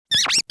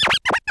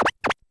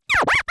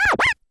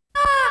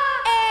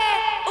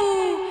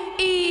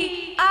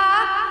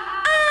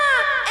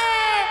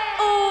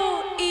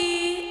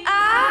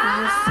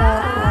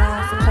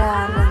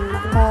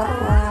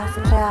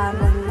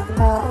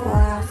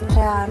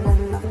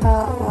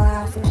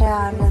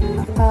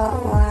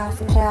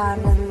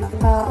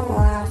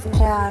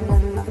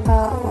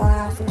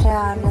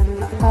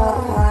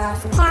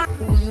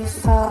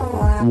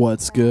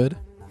What's good?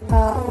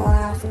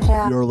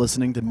 You're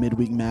listening to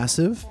Midweek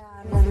Massive.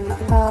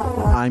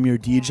 I'm your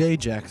DJ,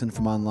 Jackson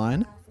from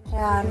online.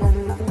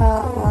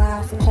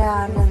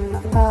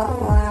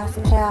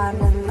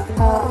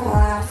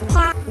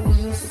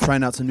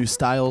 Trying out some new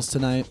styles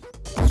tonight.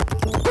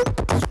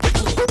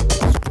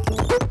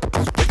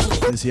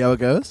 You see how it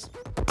goes?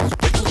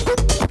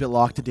 Keep it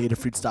locked to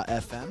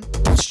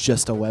datafruits.fm. It's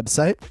just a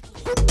website.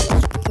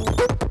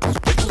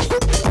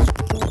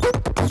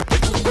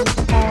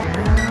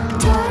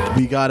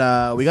 We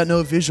got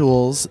no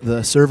visuals.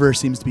 The server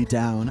seems to be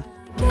down.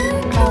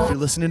 If you're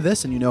listening to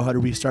this and you know how to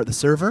restart the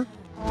server,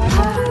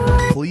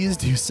 please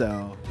do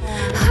so.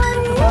 It's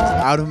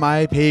out of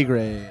my pay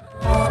grade.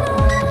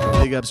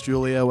 Big ups,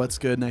 Julia. What's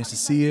good? Nice to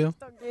see you.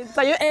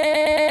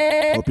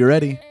 Hope you're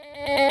ready.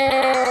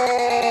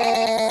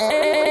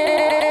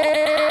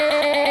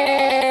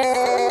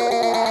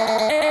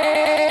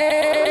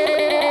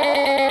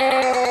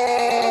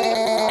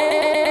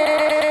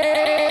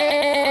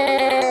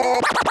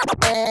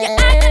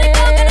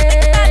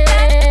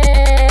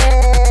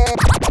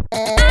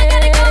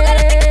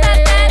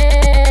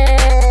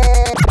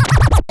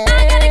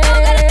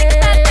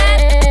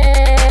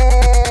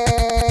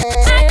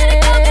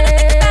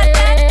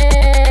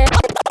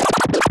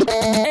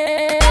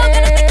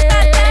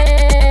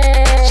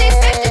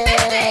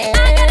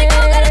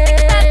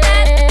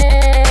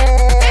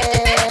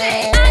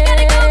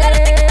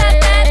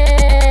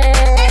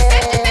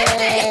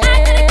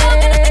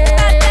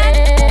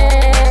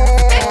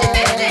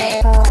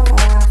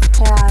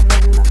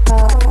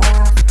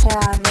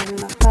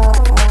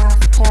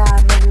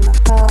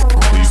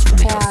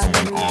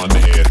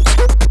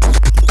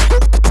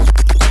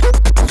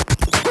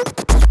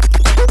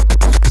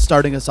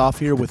 Starting us off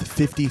here with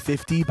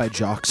 50-50 by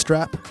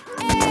Jockstrap.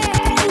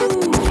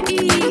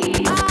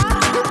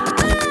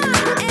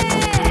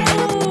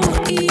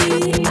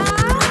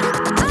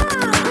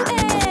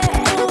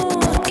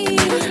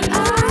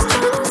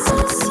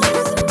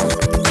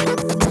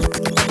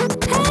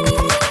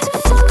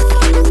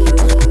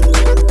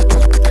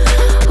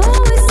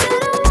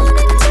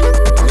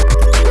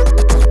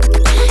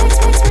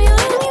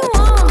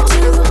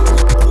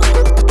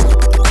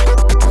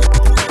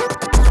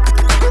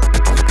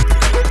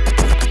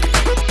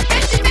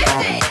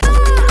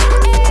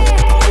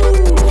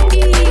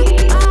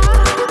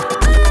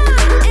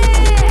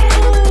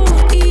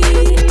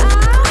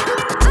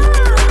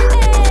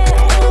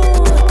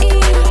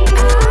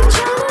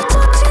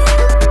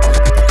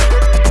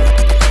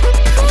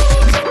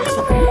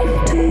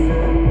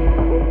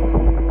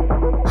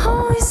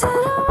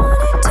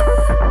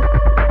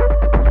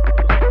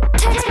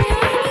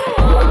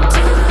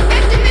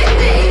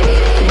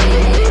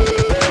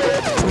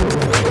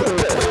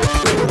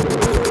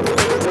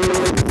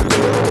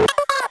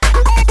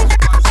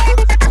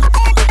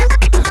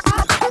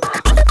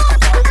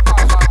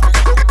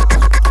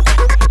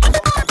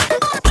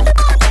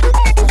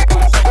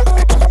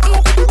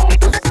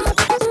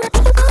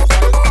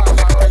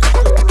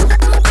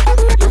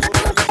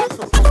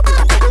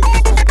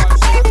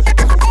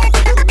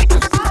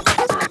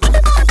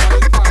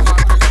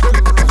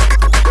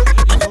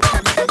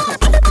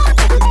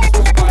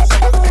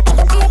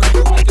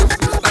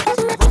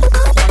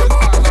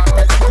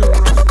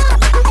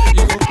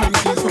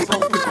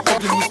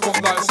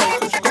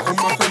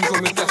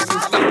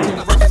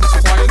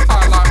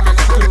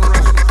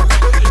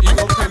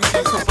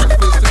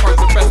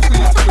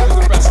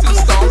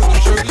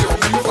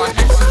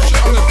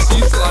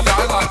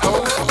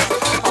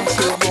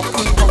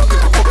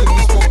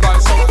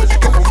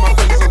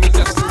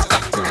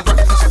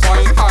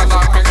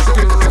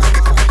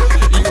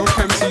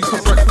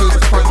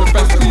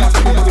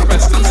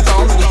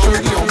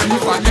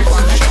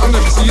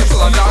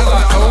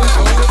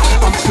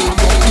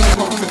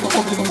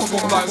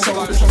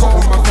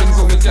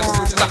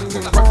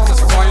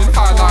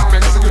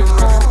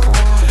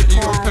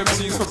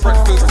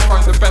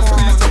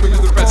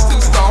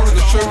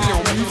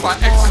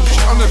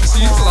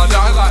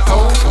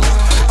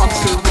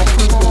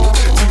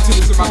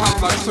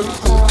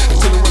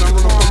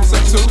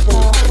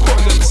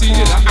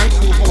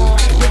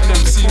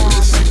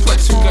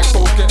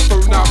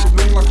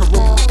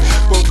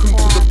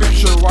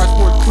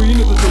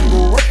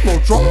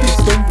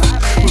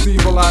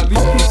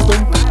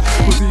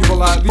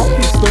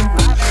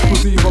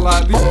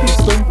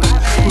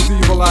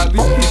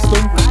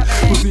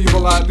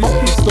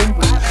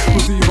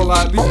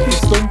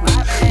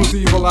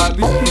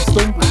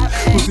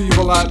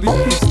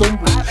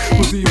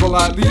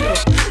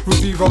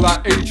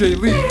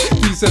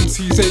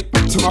 MCs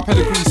ain't to my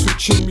pedigree,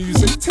 switching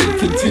music,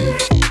 taking tea.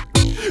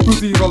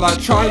 Who's evil like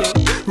China?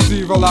 Who's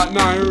evil like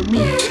Naira and me?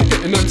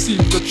 Hitting MC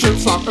with the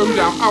chips, I'm O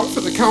down, out for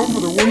the count for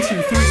the 1, 2, 3.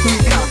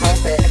 Can't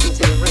help it if it's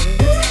in the room.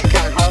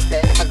 Can't help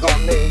it if I got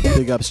me.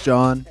 Big ups,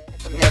 John.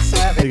 Yes,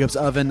 sir. Big ups,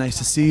 Oven. Nice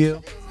to see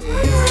you.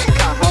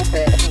 Can't help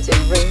it if it's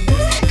in the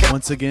room.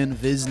 Once again,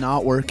 Viz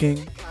not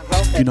working.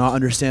 Do not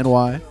understand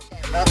why.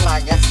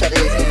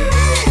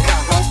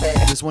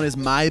 This one is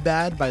My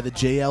Bad by the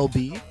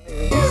JLB.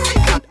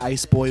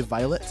 Ice Boy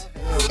Violet.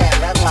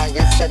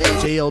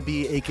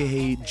 JLB,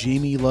 aka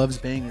Jamie Loves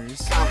Bangers.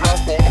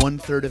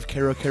 1/3 of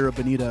Caro Caro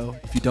Bonito.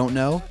 If you don't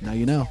know, now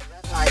you know.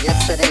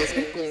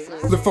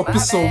 Lift up your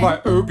soul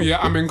like Obia,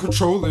 I'm in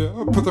control here.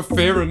 Put the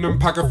fear in them,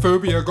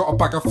 pagophobia. Got a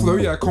bag of flow,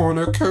 yeah,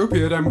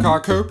 cornucopia, them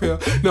carcopia.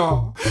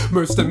 Nah,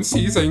 most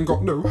MCs ain't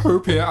got no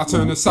hope here. I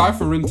turn a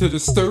cipher into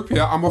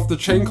dystopia. I'm off the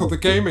chain, called the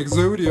game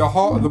Exodia,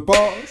 heart of the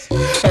bars.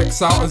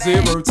 X out of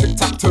zero,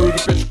 tic-tac-toe. The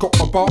bitch got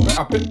my bar, but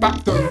I bit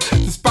back though.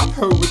 This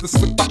backhoe with the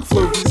slick back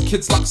flow. These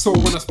kids like soul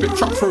when I spit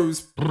trap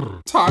throws.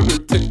 Time no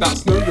tick, that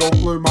snow, y'all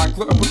blow my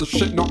glitter, but the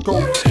shit not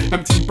gold.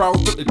 Empty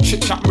barrels, but they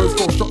chit-chat, most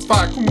gold shots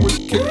fire, come with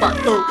kickback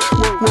though.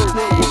 Whoa, whoa,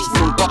 whoa, watch the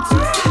flow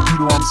backflip. You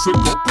know I'm sick,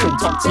 got cold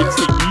tactics.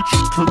 They need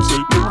cheat codes,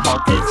 they know how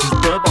gigs. These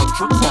bare bad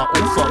tricks like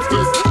all sides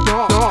this.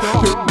 Nah,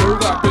 don't know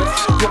that bitch.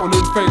 Got on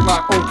in fake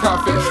like old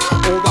catfish.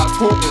 All that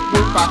talk, but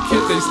with back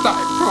hit, they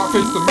static. Can't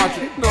face the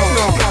magic. No.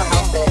 Can't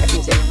help it if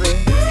it's rude.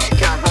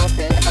 Can't help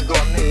it if I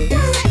got moves.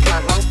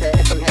 Can't help it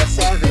if I'm here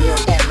serving.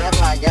 You'll get red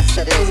like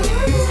yesterday's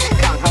news.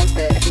 Can't help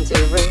it if I'm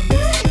too rude.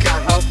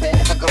 Can't help it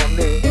if I got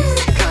moves.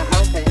 Can't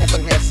help it if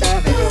I'm here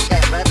serving. You'll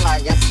get red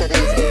like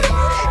yesterday's news.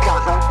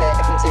 Can't help it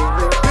if I'm too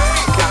rude.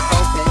 Can't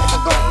help it if I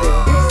got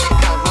moves.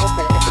 Can't help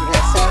it if I'm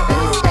here serving.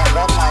 You'll get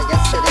red like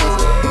yesterday's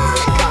news.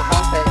 Can't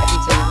help it if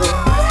I'm too rude.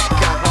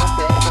 Can't help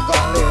it if I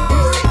got moves.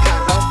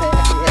 Can't help it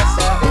if I'm here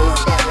serving.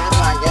 You'll get red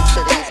like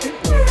yesterday's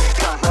news.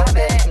 Can't help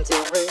it if I'm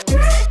too rude.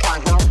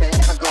 Can't help it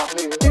if I got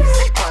moves.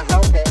 Can't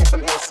help it if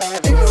I'm here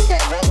serving. You'll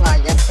get red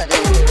like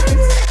yesterday's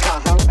news.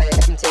 Can't help it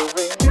if I'm too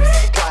rude.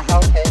 Can't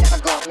help it if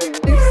I got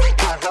moves.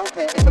 Can't help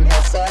it if I'm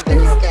here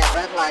serving. You'll get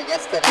red like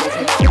yesterday's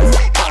news.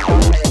 Can't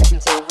help it if I'm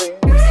too rude.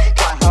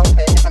 Can't help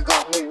it if I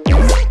got moves.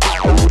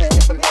 Can't help it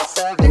if I'm here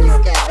serving.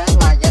 You'll get red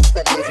like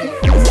yesterday's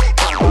news.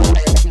 Can't help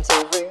it if I'm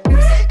too rude.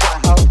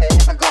 Can't help it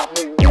if I got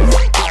moves. Can't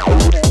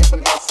help it if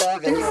I'm here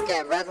serving. You'll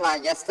get red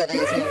like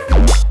yesterday's news.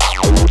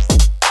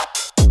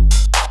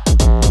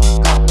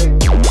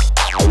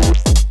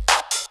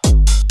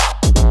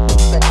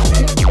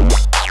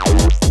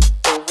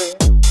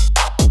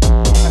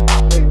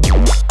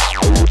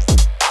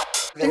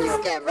 Then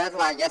you'll get red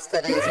like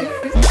yesterday's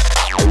news.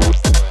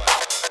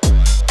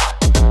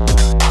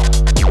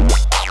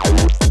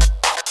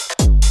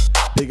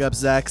 Big up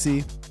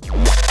Zaxi.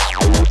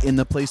 In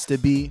the place to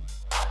be.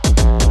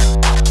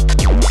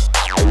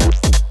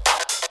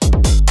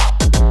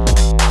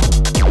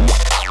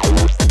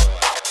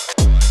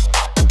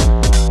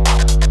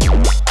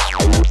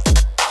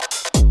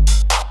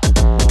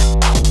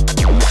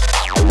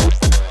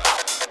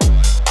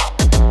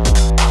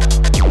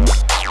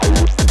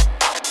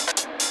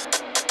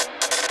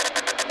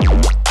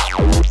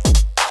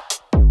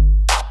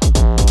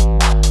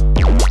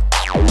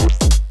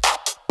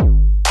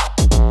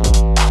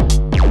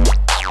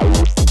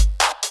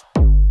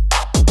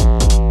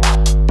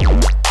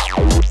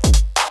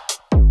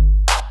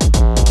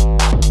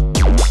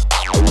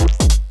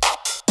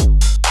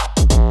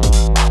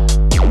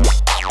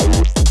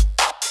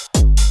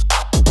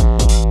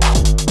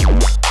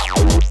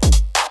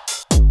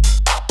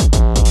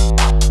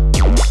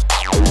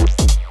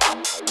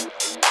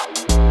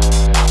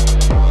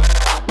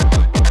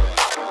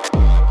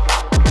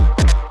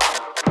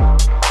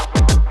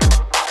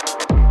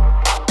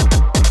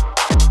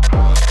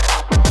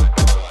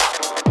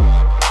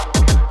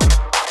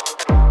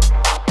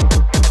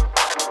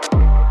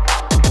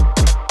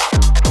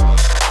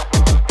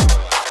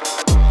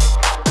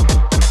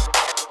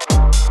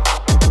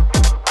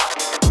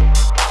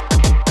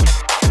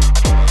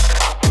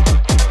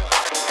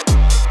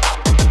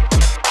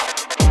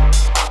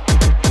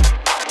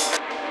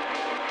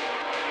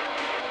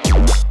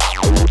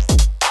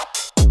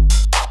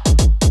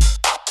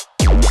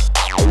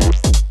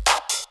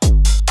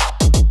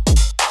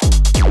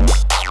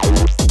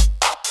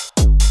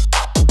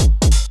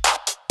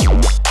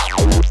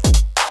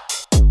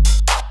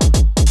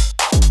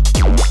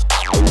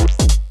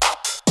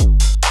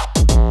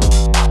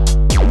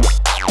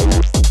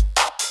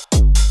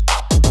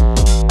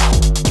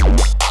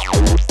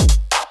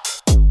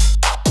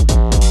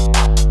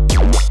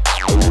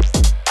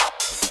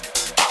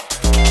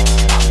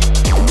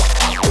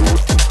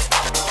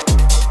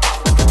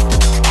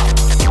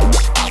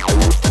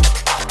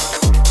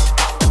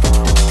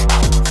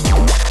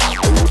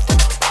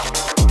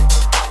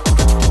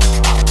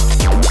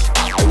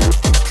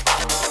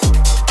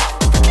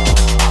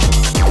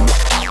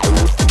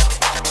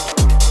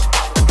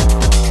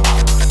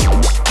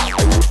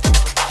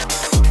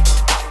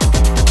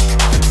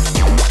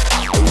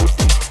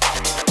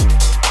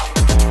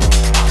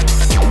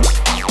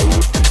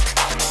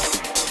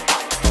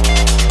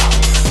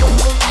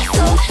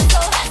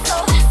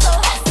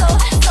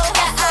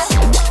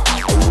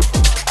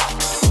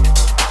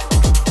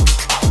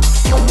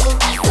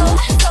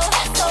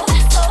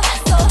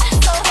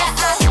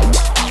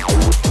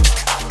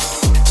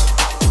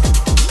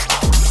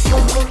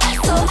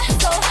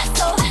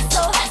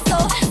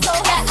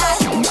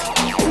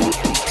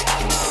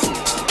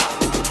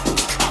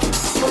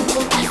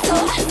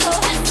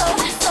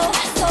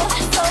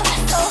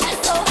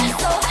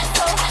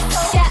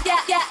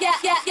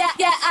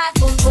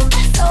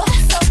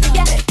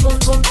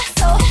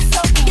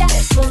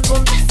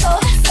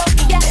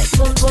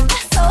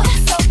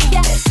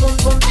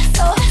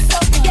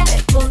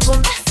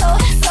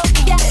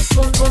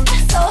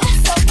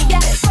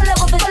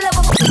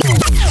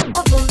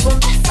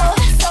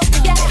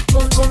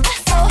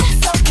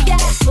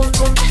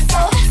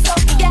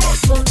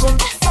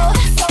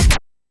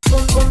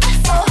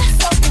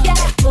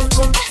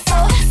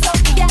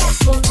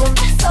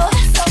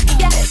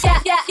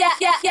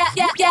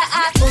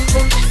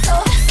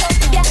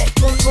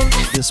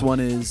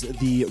 is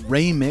the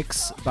Ray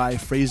mix by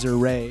Fraser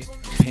Ray,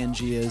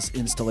 Pangea's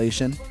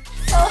installation.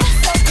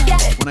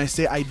 When I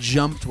say I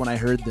jumped when I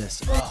heard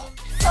this, oh,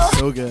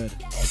 so good.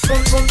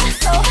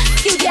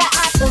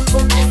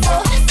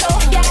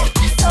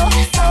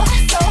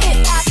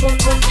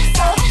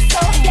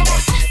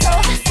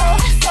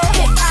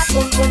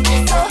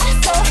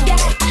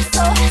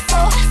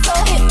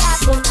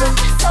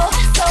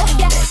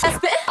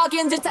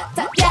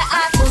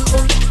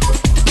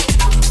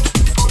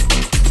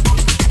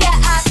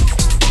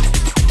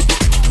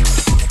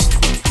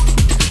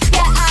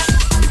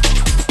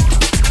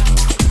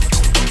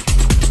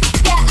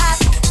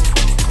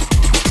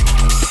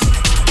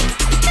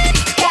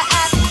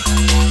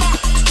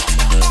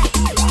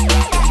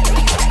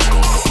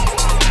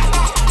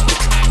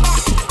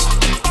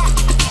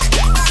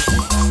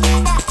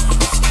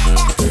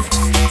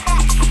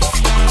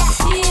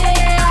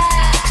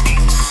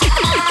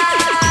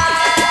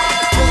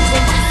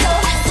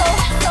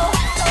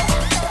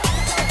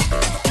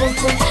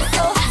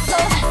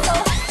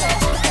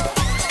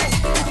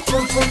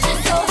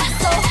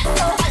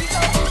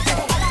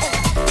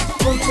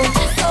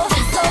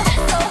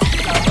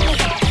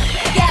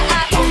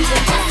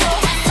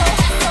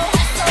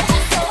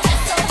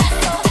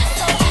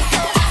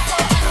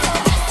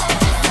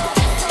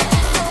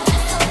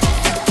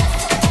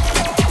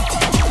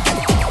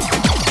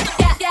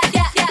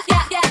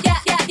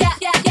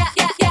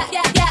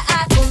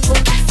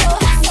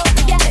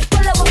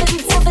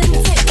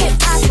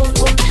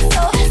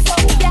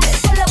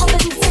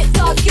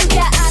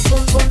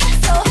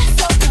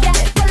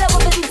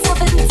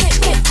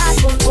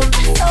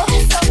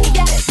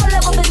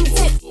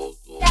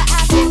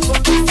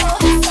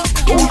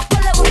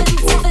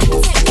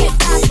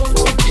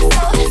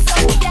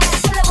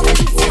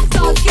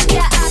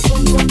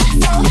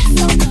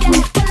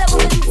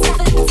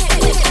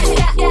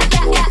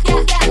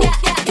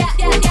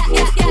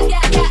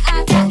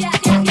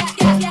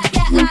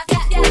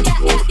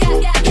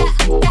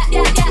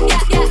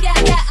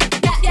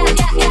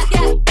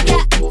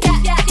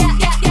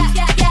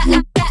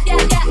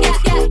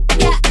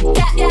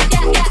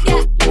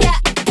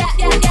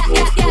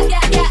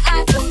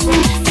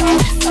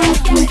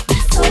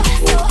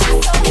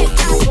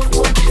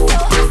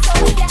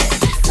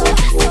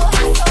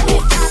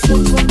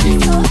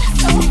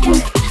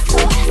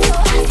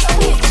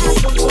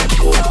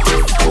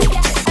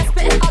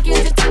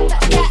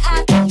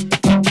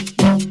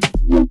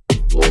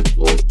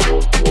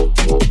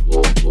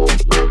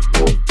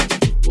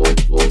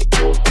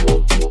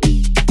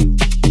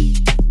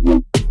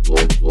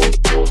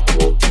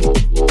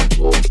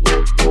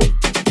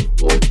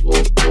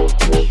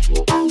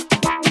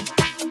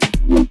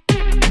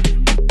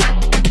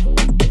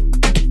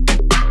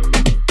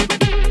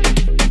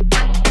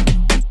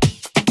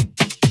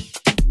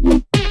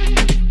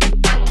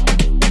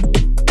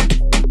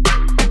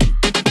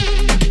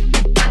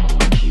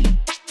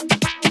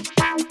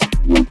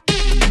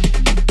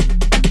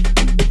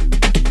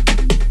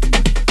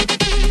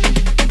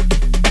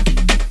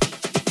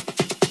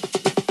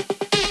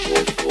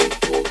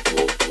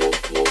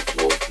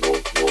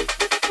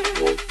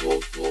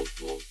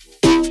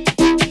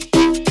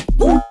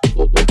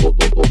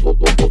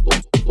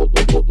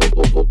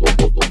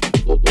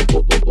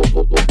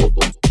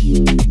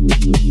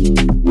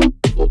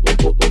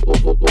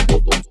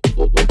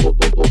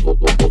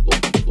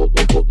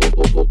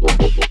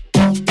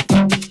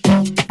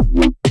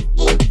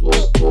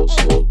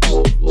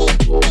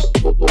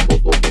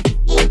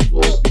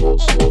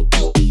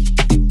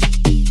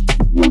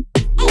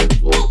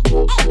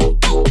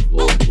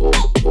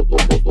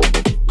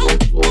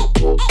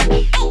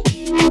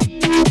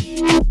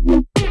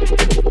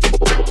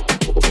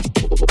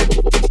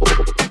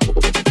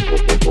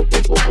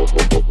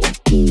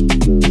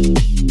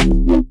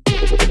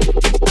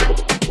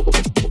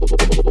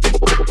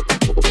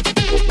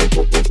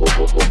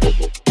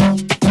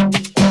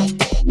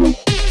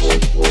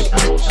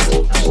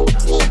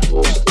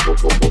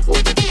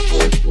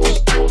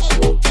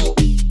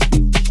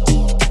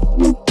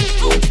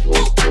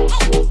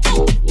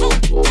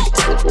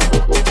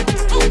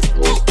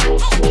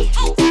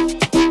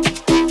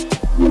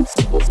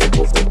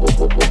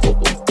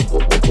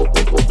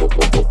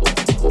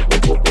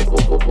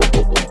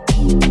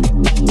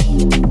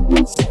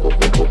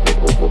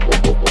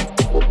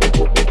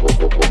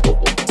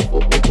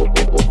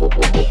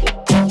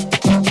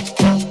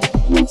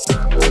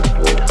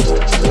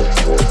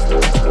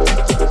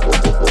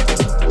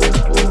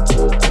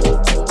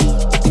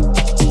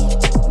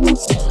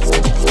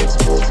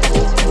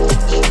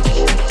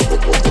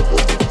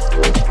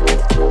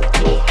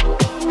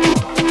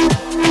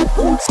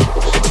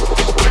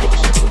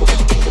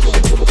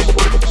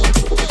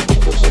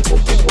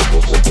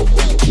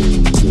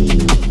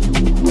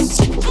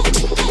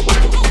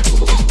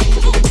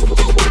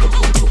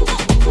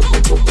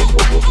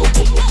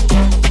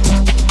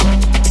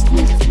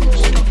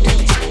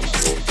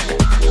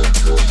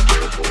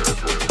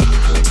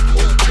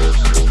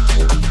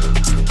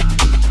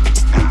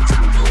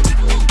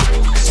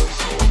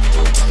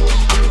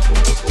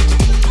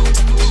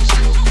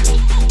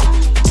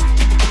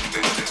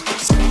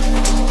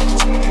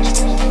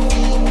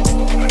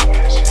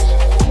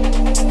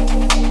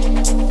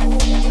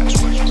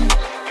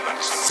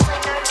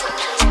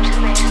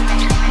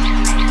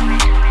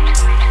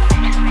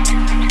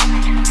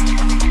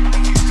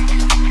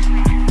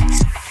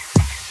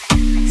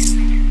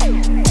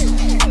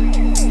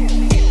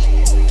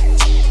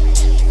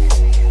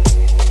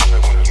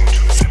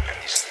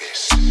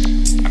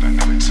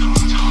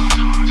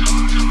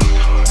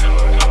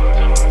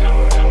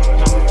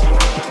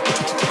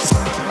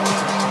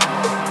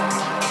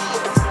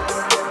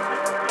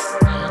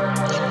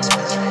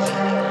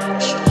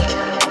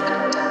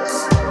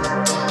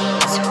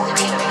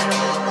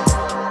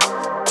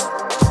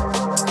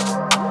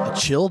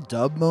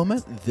 dub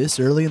moment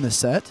this early in the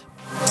set?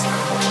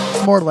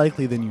 It's more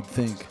likely than you'd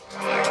think.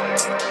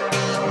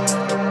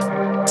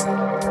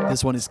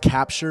 This one is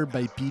Capture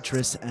by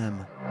Beatrice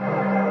M.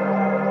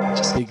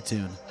 Big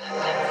tune.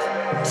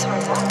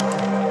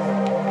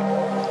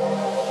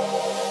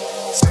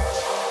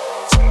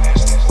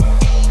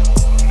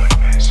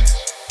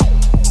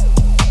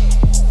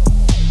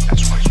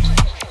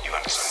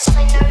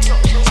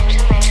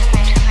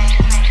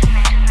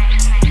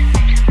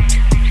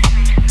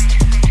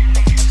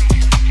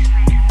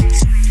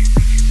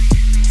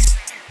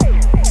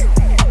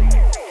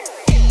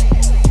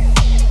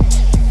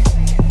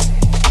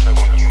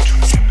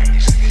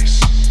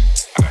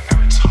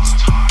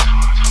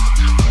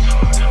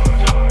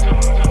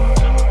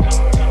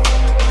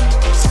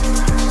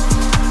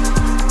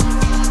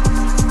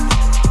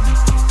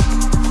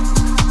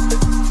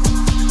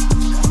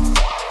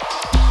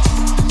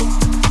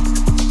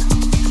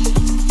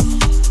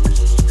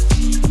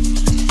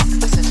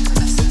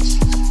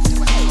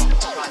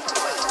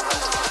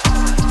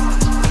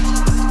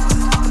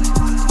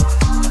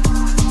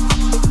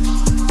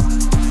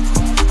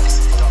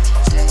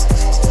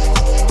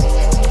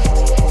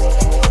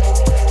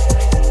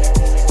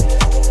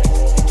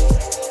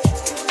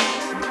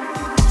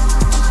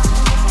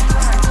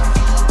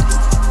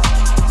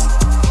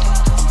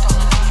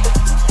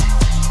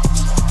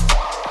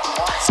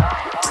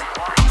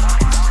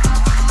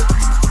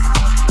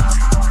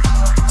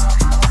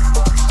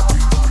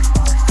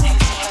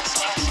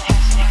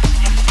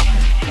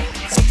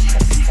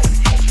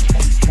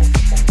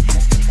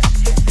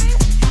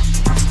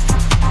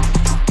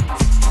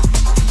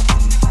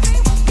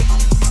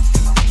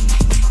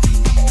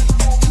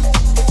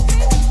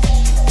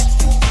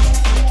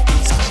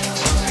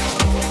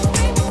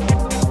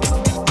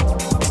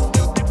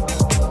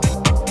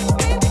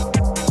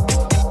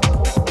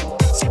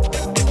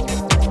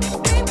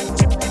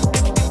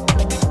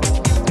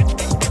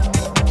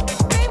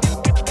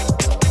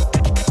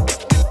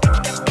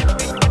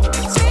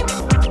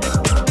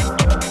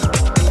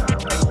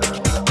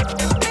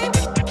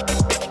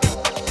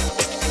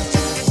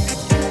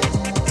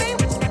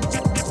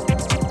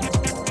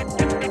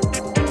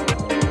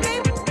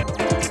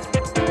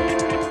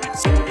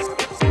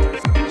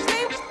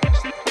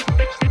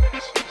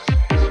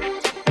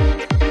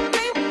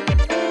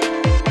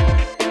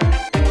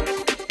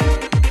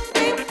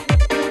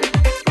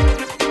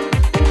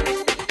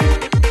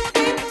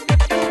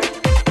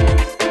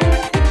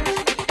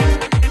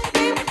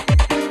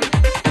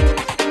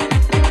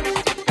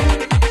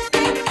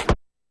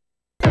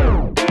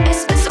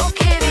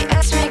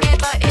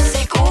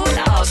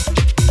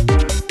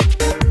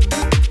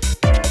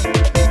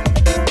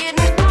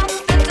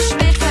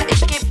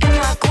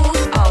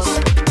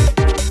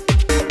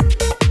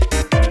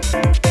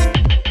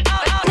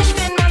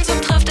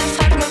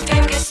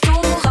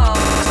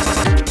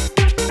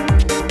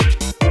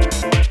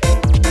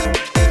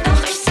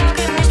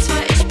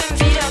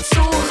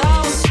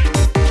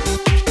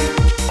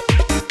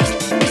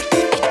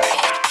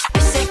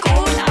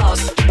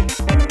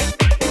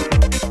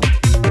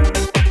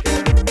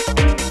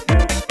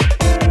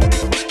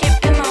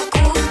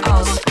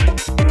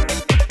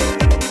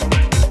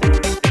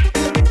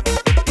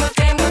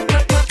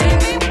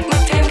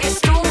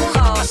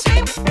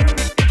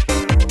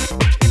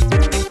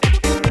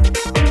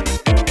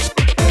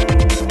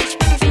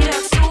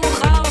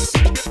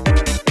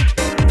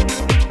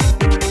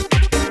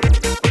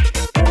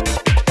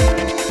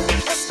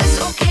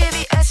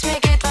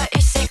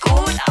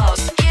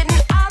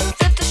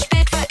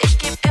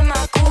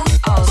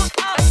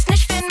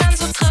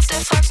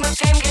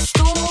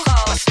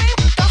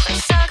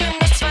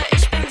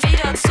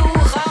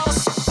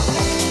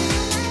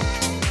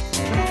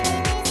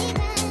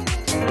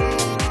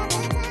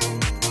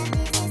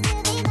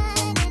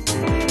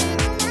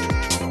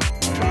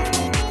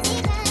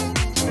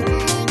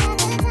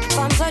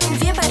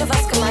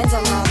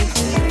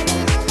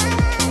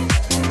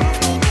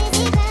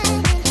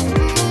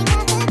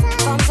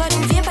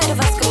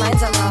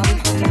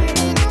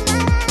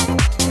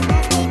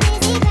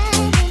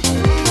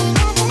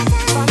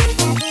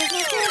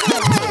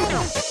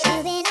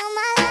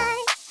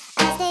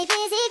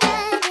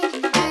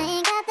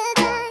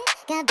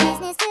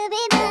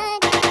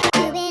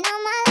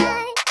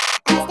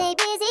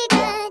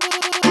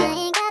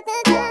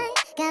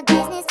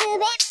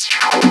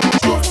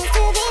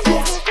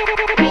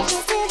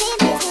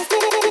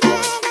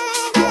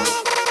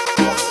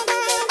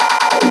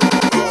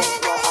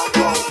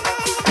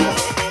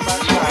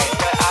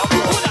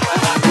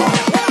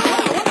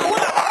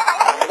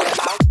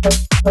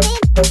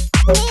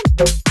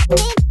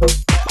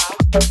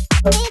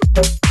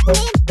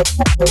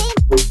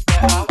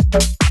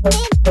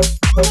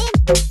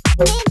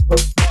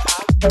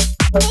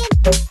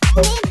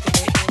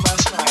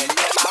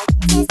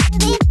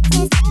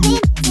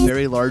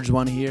 Very large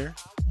one here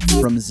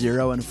from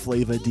Zero and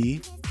Flava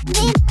D.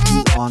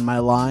 On My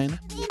Line.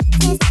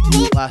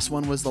 Last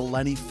one was the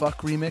Lenny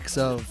Fuck remix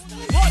of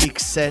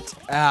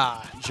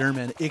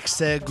German. Ich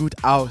sehe gut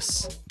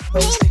aus.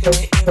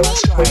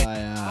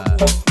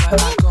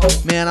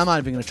 Man, I'm not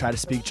even going to try to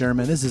speak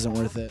German. This isn't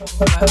worth it.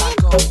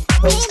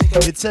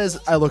 It says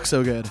I look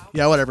so good.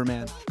 Yeah, whatever,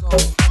 man.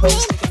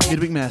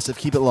 Midweek Massive,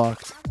 keep it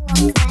locked.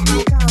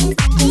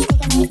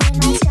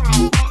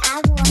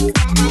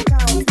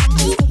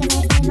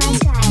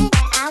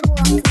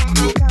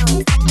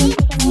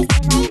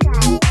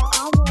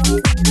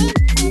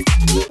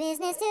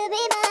 Business to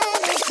be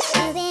minded,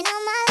 you've been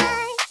on my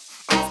life.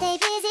 I stay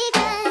busy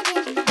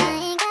grinding, I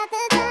ain't got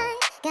the time.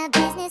 Got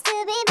business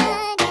to be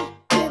minded,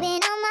 you've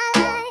been on my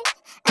life.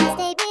 I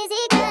stay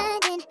busy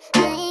grinding, I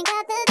ain't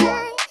got the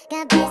time.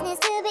 Got business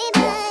to be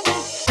minded,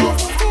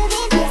 business to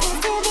be,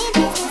 business to be,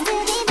 business to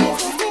be,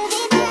 business to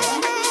be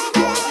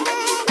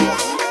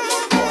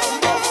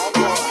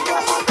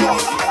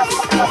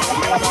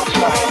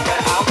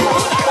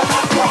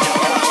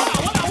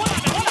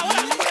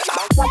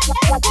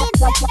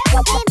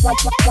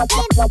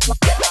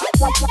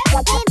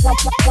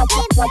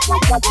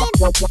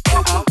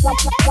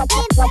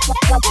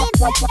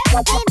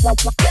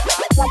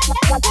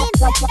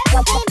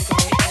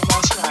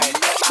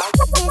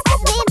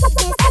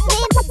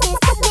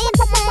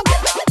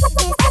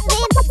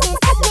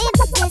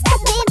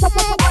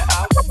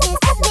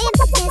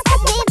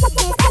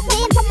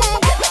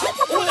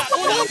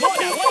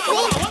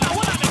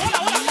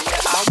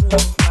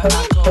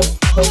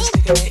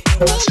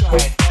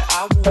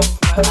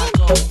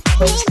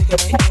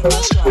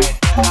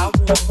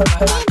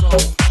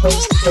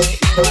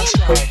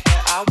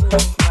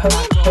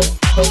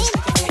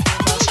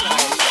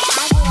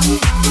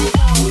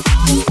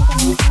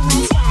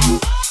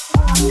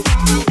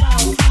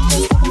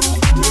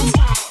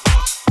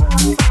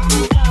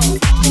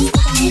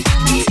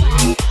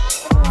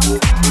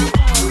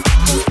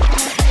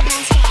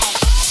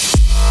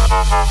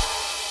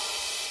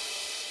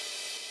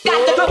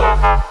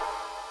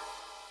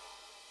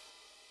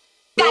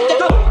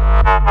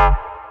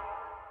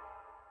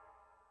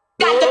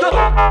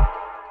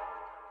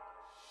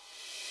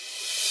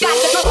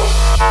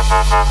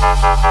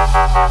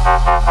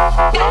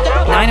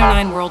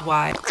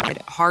Worldwide,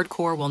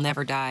 hardcore will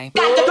never die.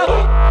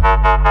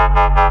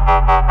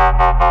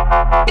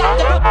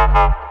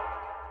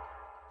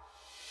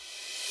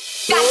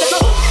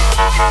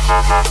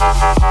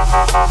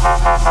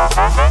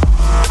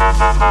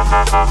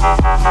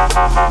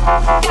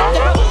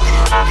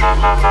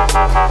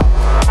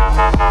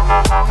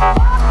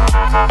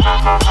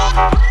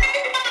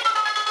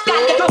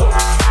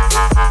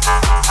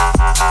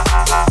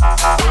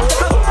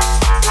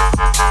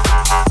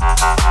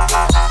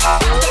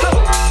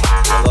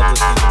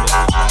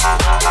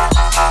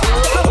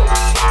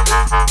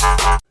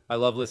 I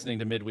love listening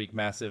to Midweek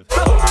Massive.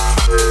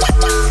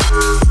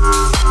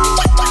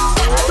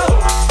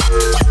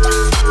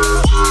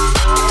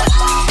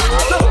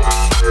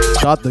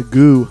 Got the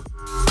goo.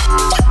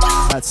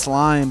 That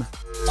slime.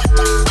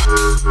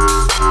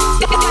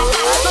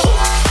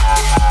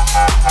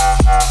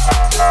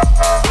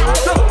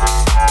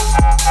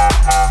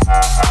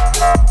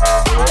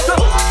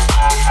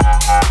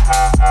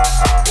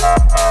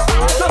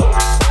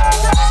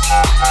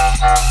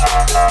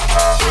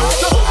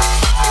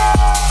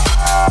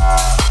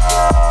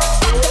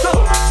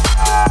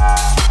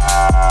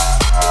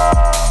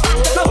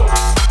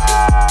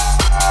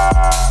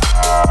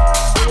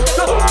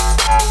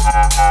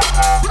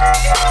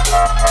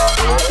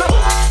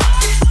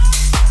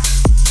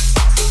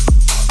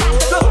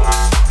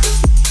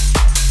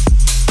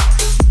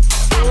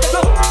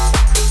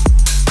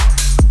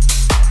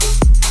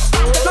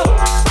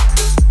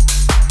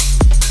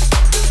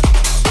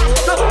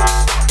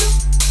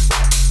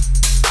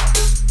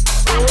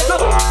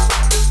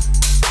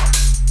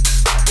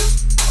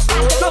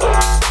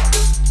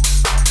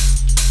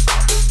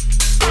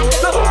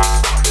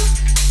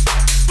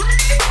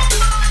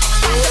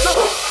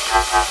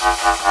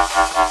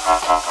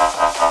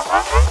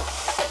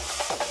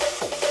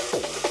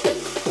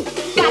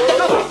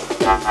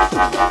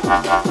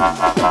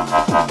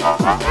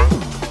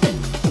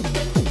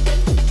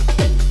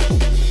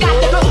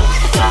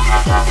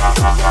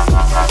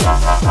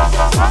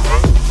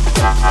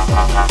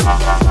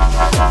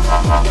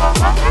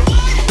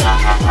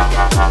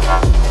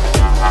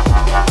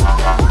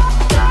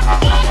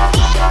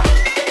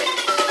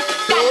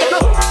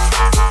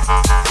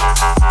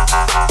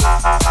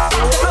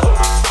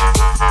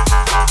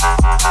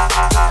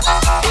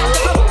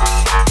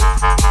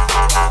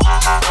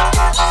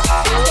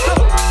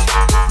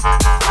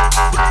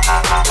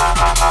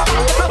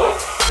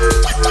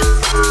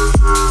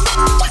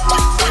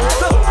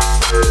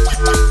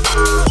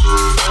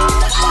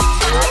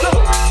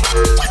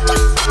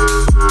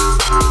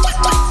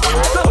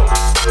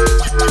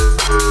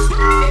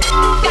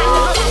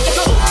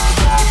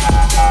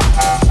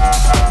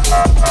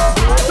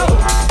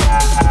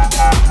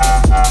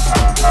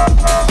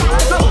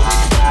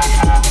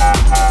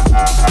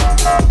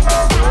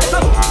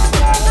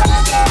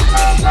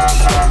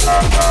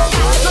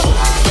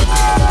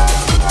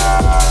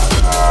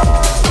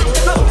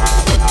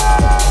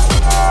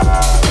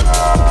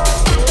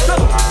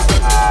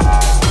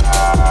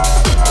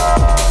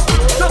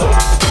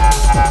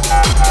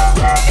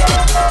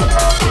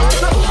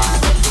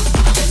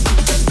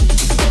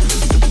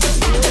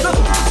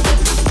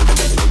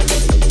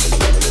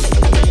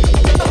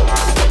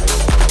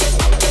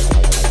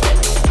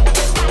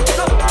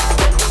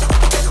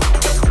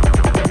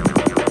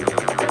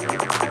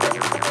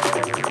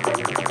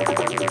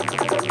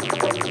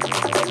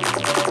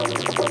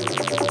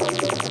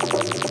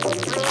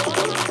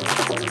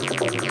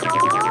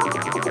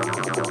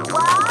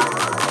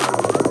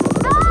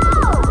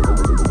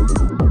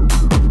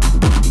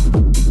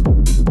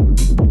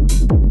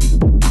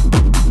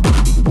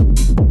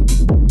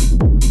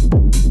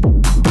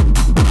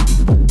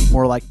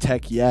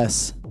 Heck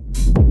yes.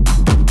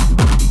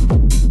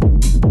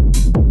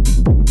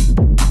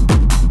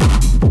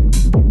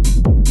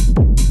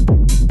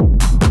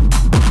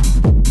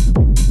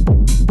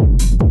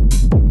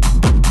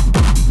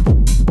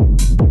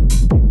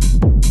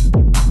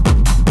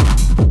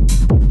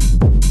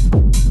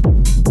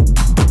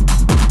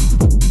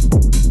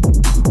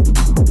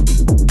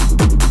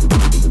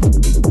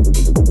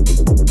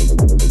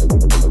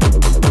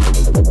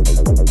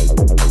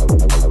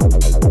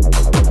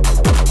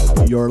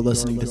 You're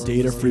listening to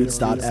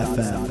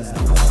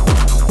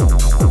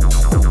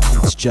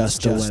datafruits.fm. It's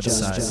just a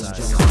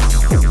website.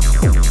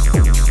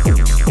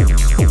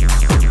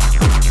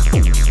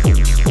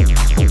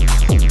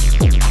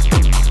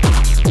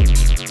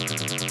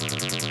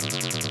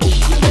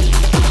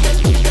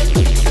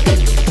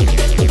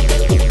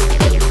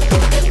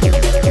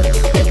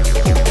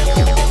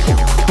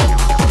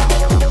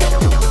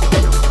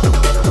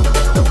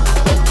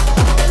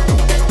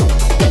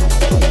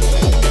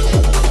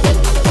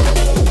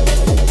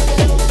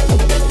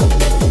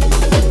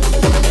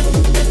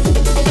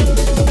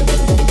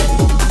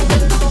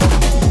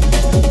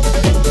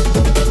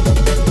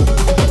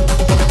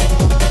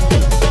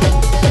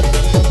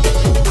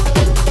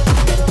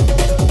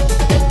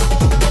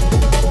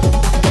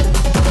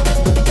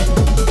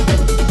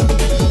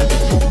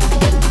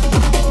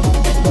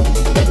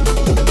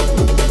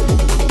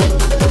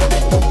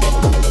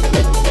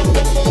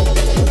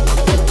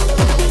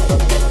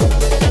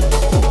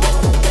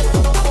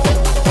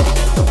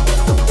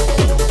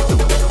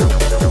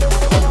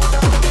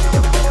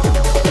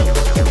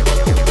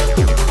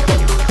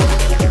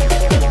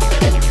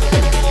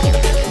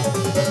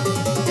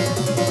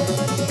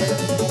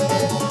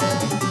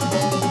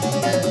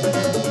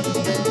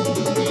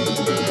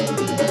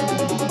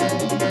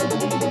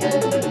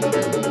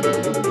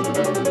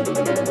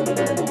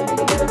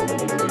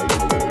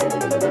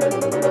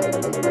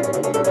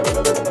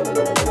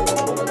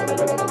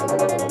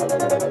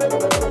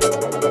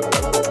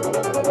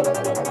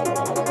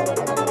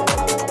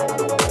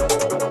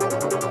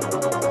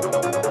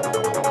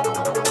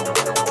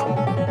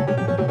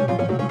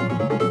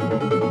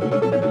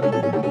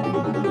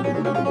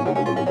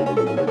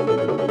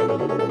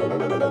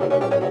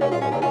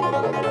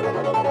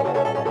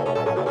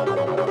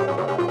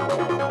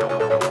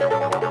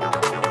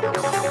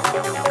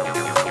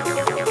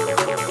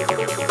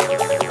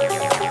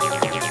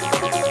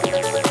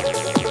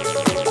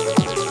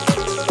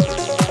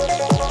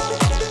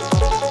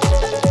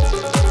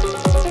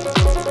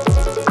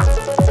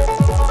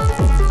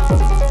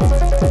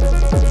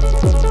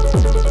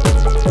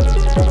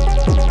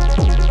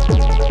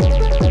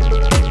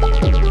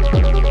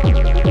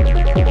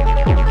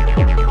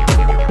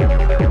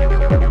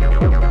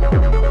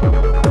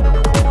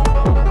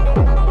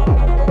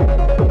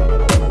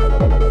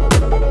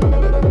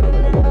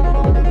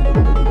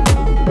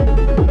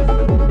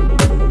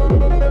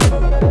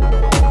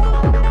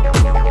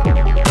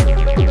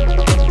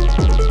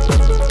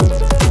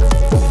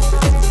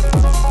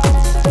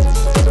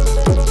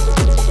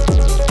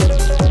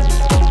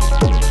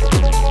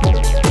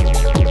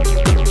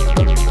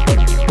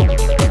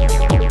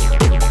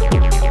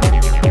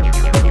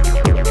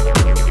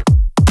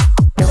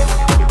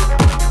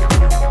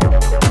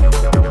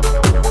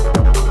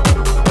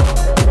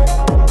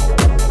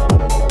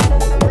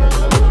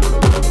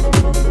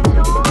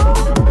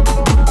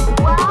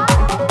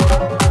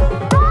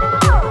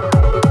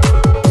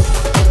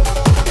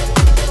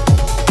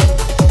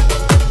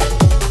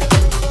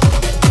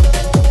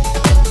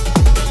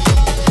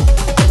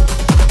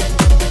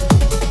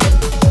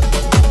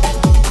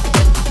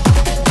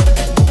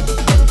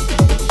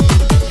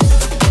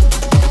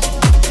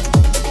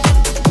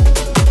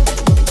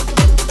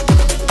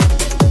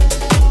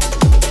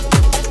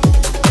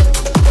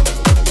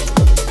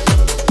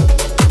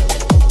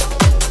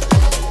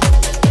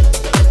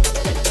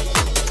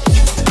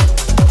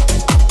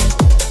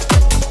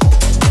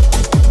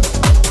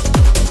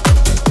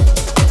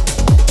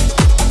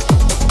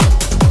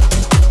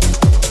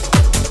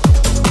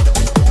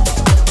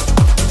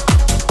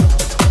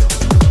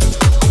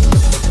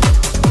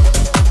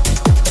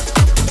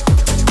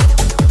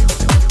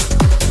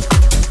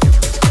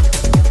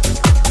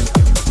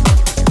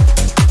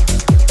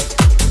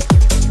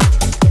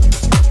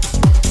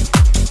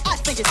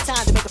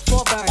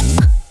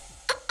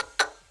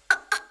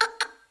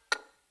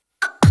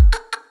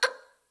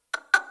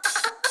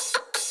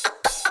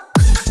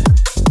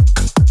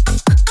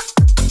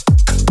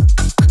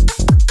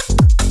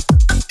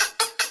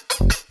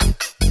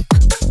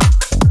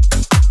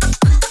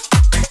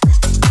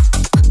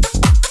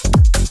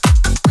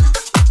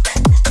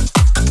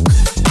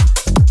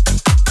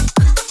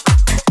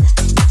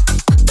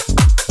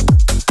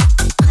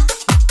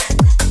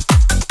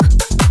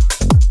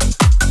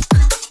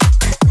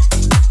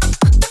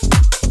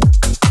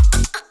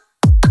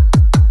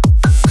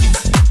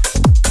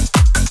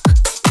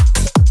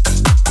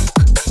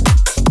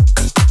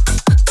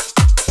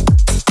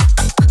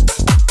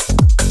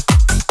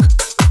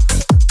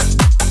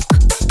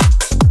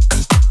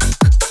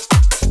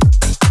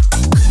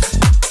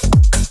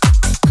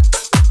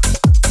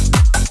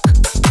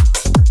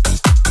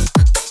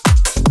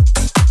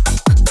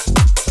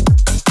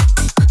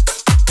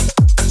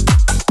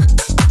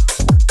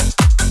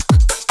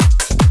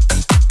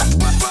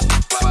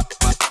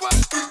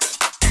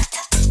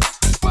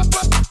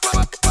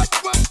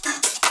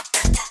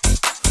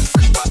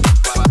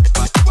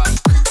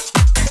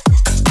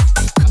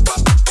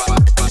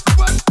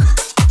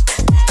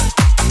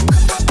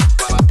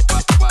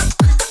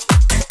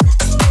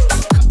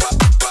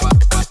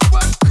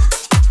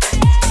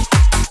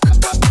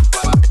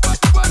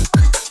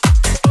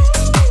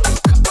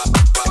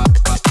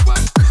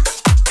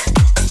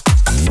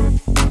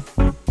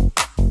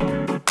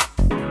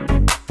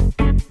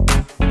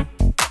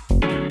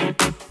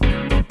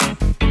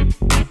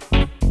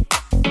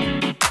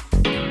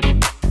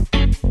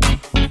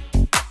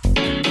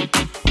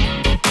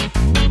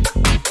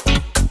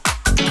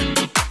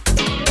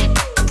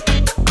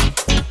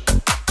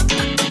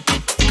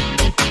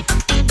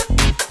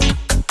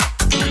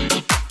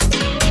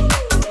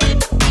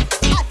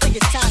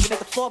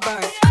 for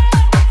burn.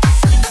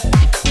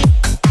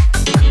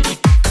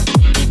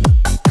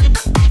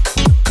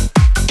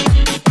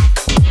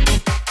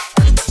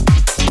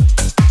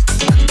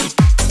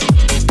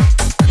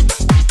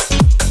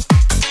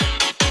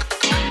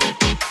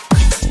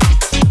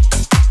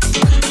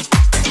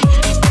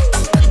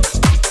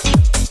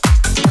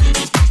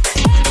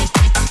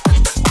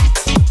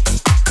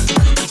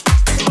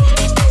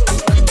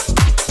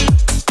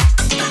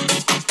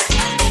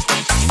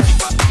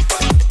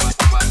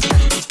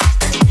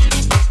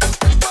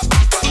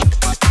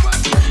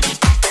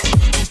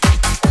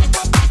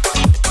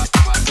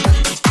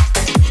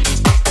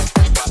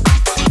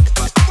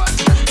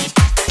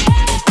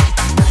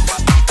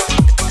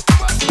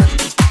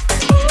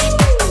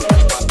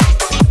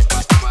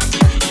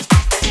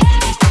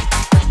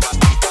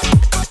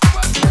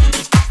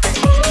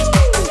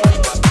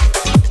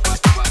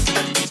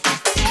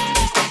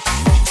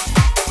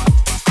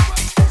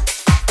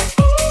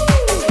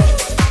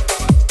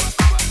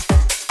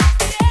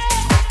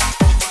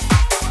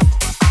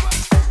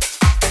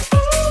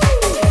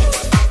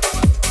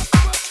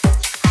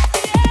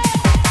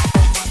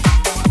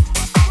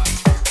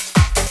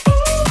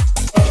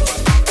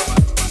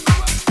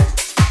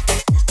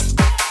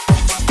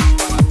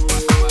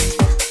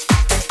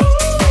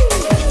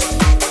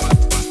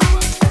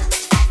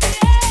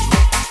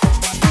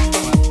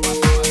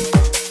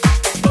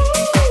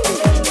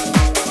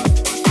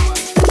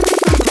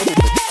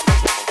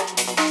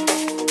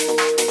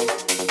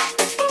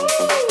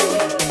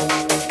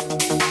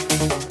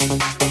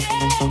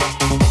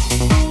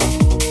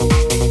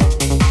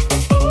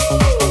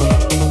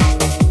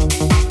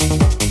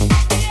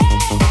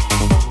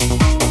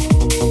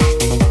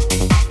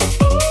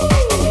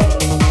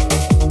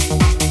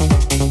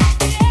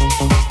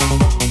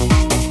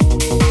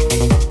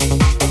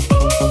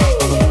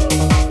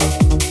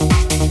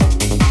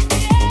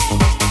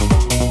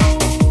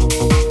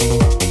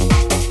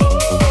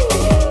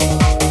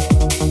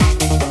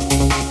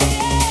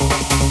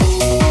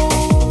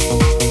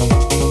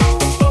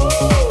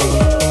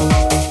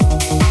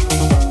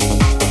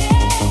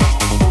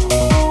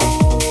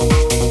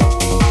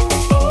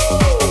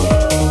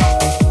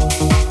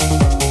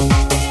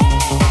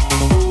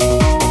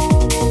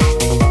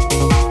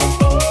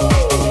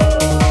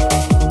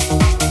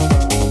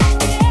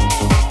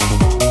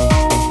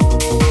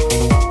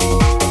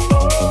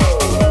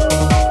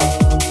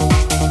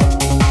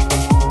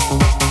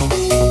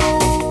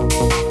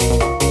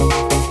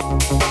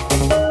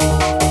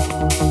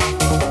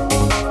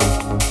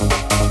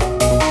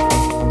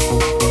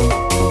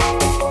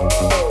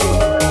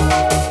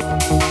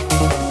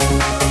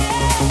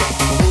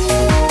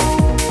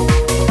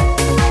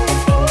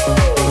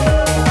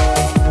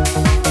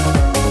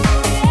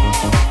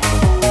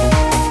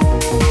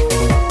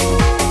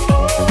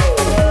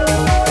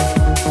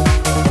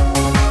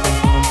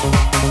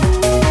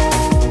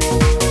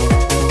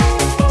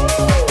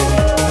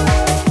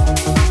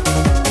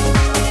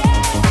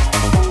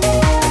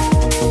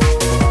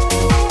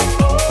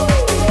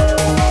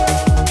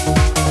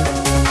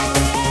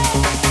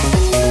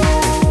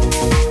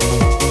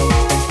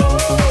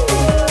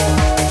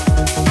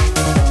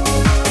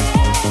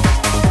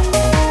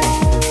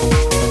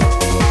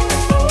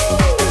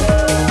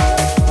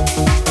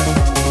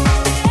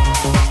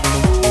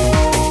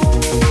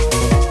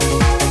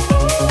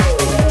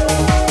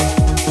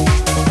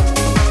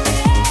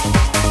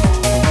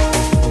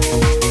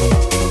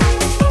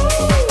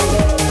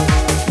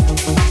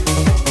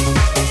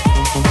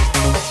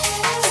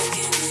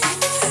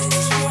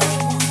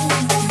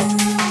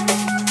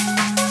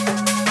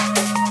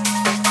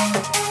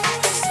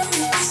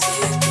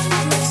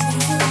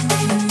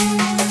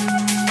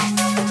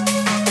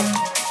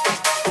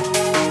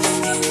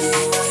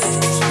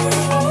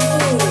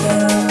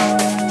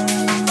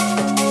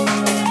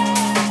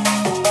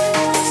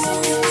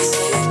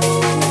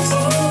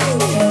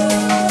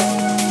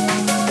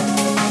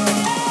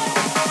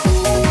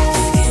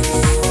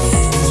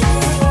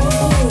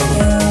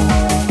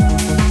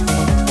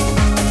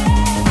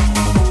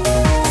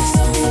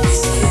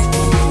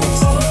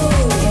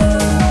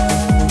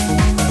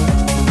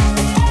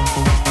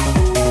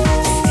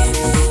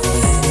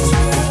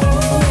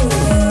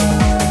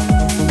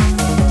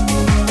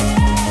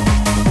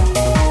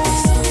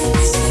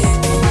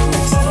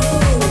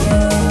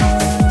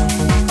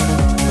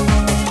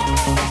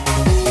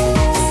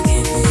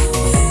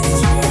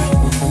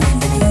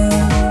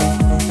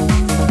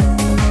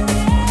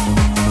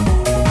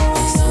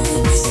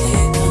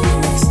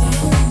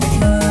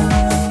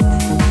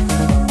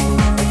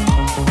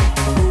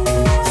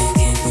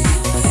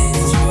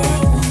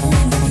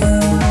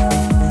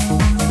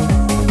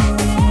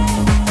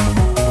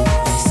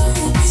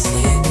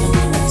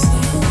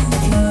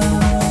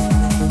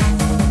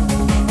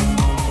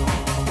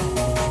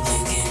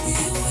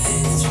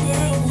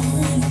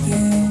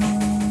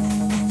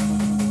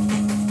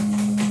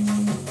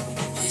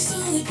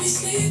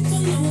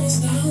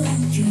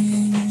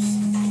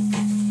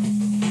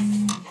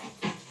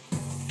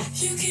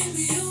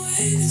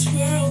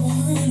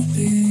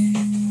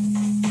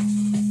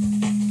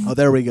 Oh,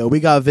 there we go. We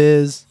got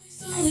Viz.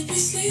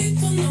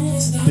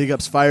 Big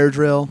ups Fire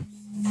Drill.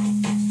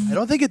 I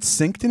don't think it's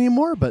synced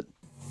anymore, but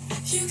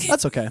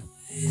that's okay.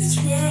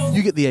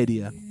 You get the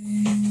idea. All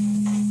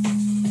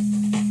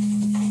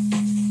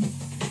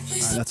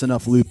right, that's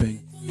enough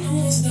looping.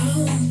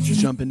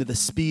 Jump into the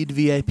speed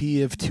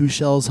VIP of Two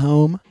Shells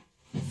Home.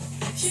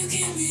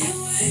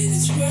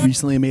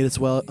 Recently made its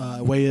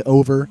way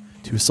over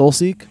to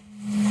Soulseek.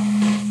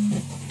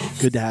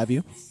 Good to have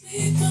you.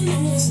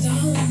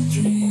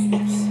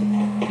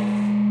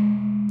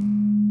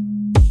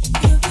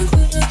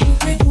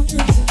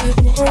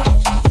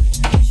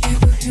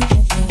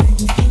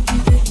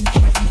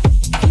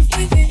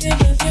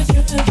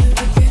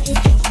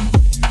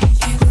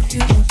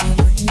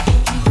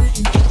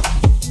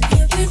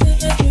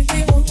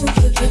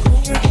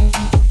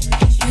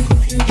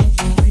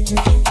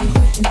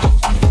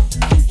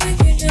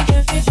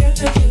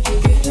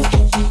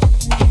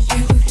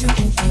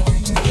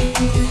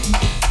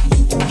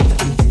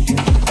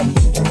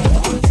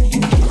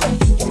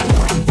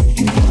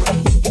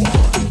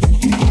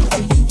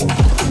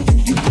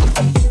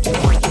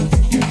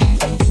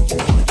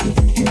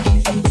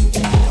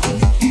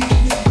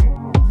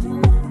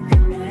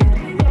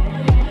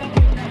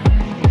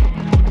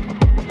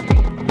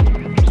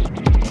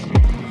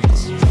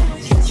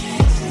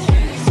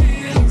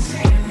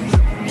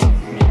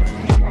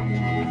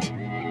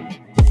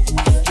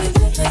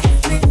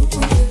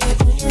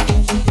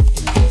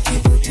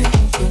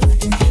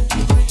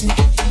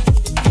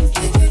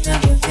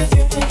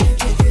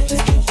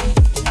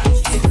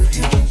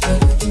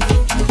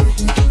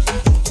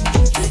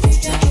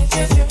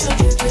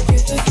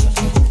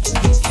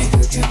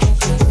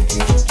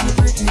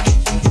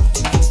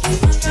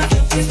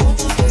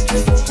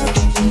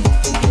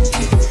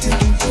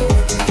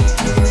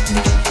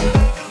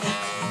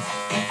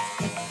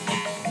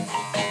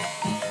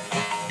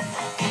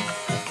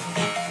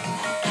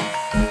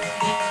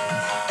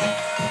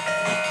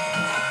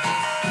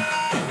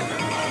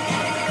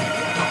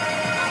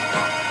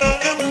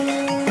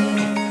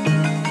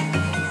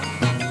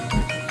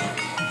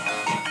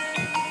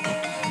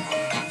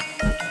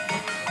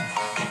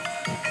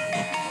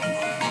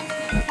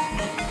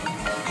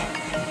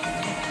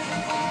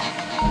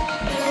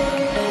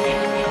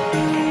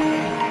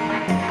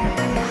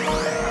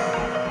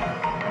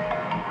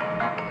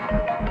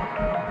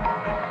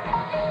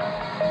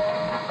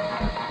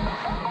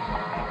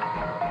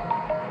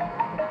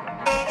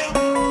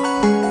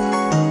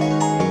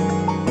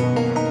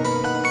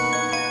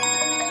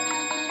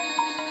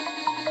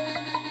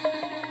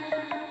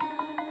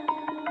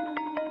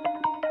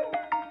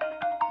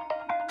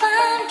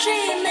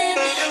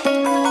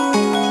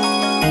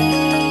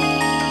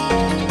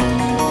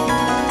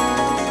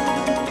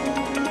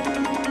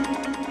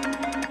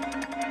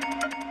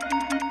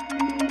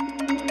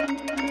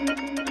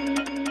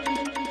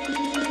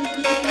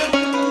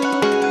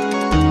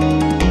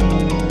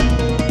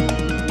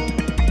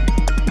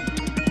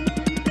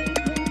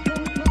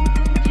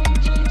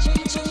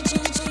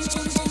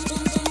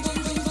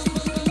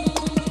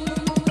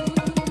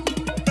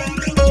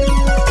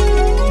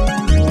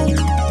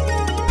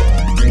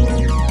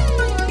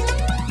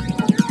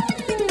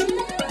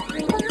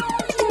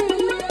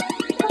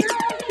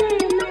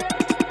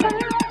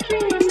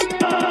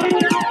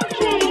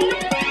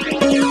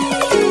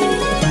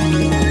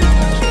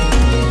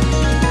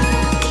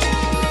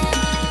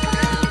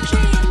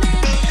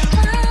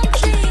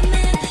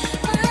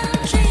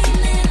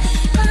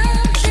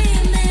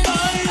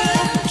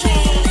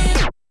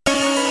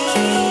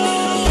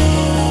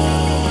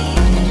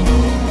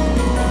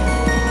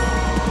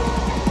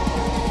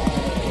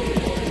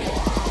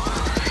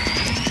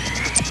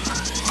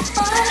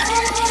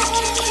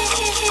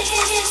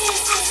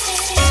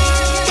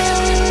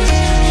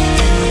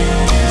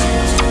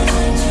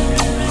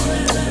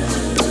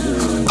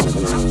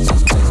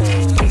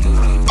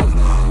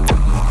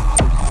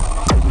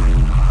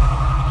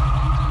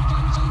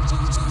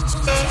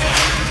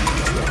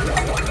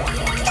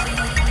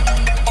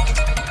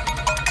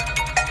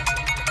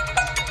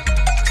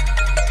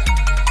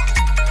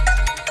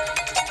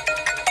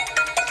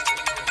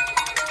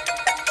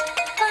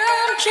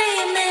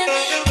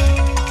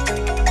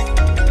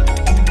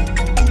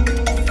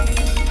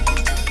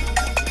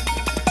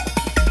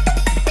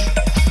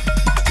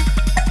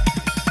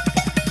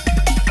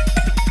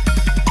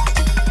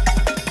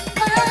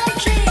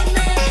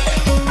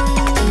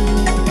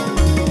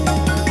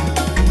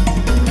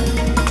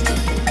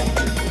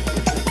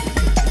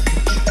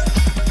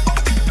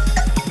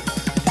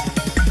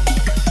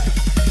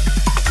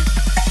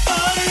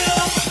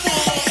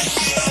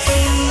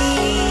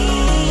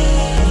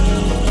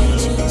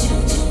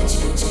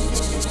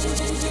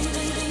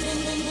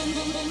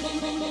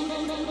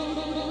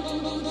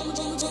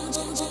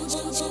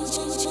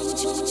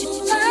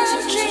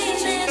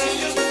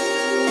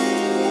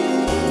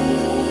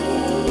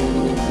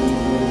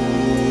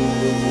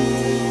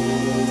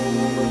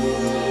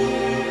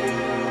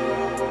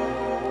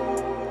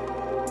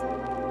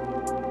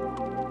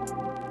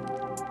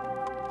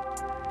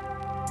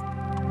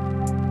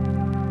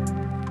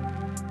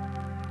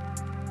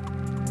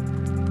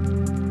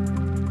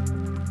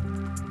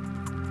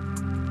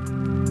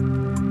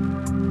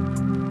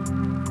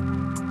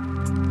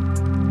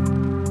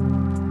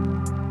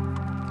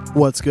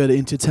 What's good,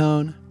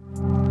 Intertone?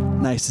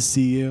 Nice to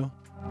see you.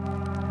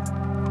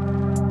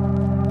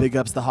 Big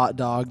ups the hot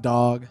dog.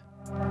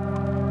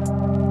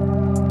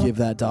 Give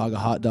that dog a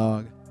hot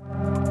dog.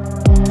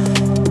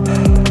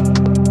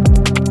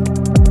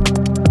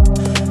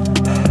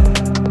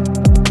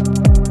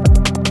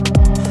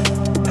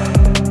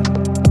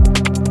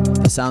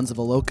 The sounds of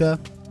Aloka.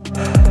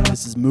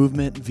 This is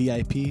Movement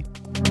VIP.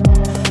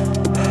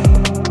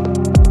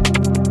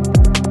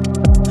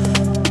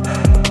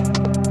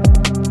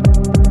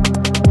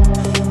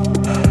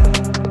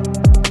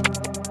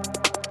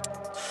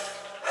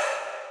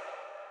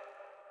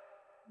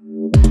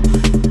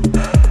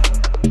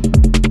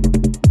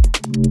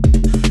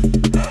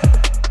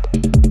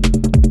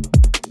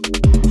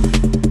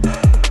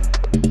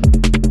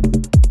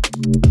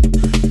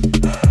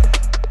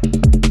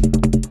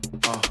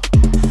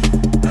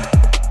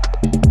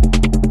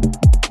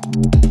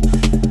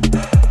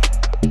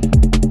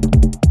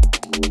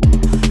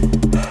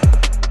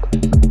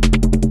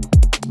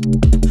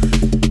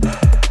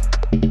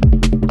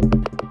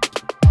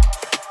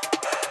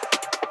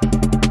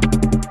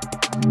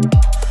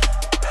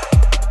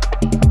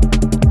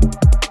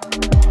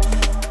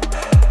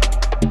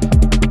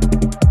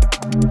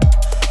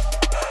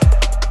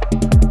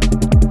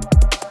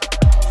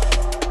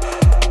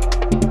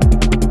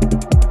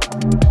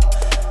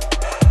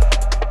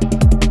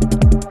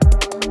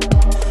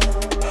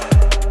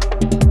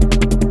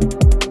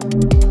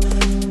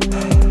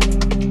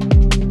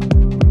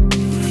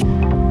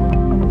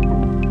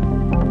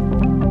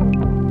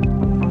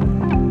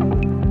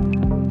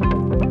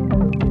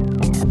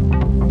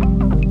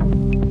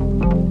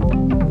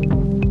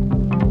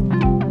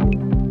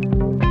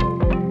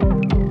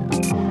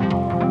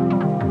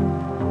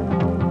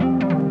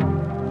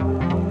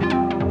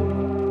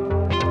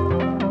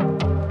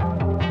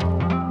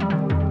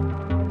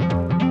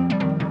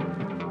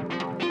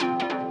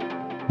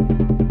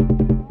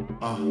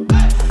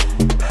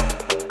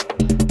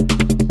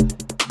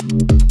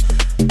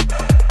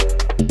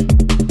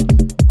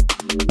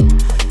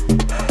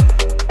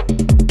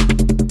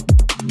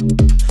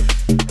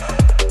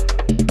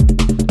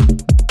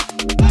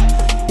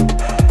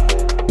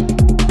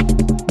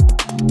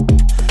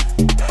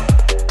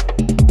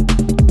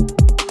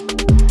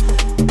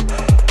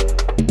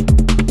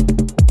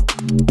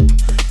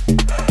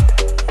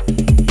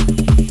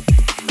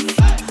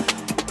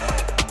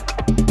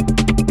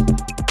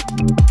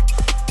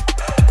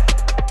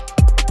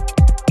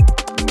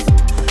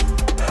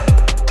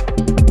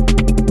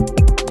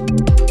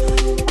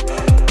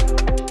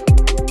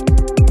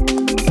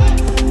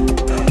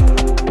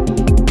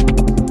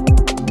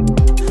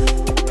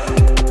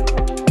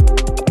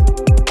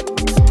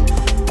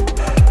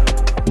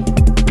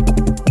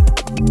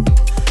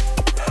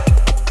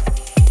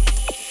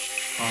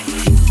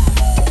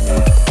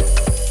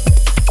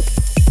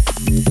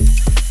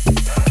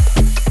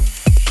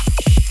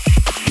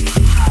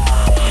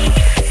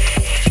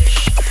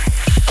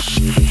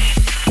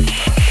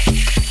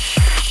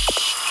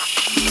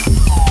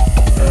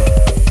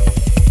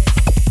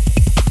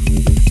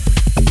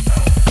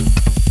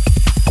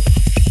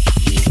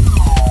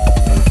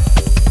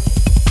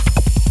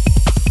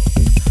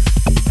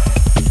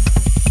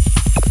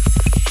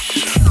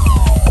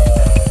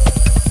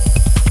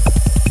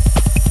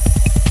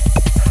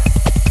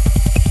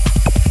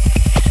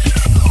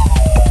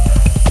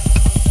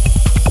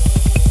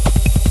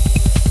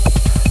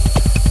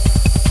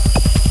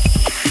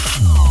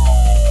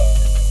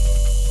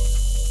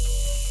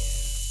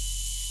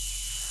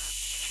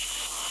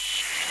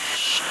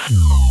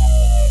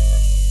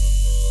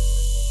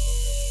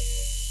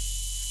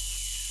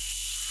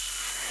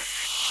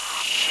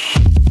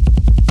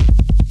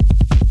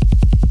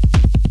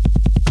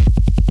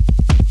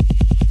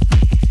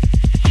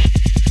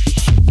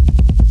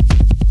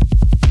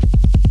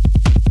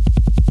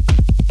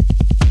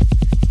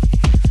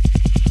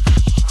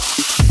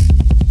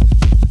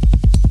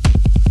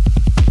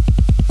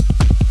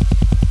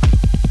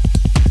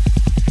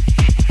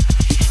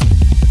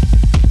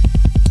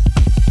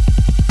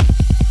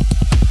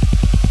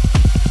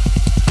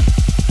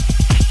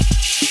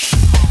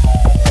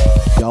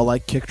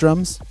 Like kick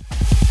drums.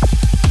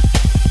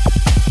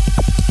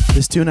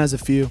 This tune has a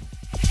few.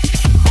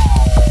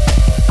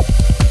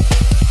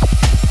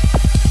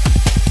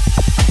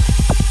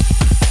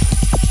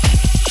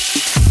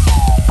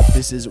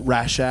 This is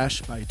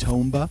Rashash by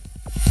Tomba.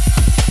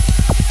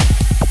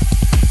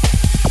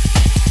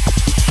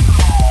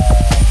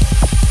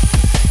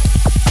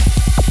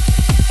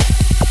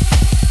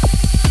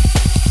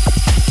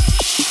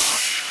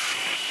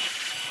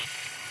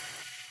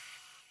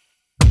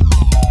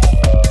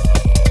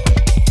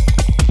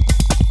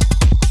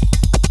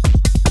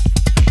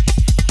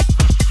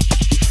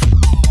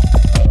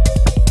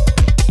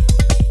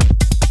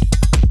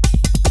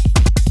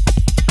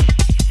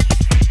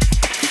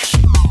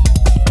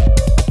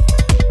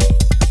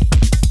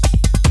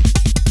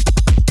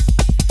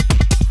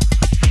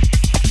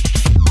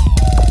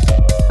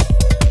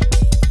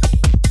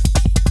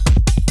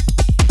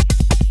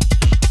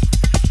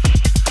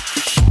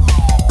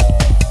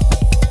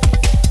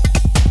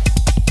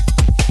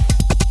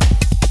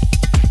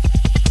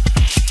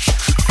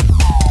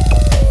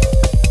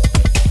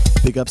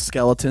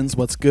 Skeletons,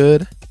 what's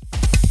good?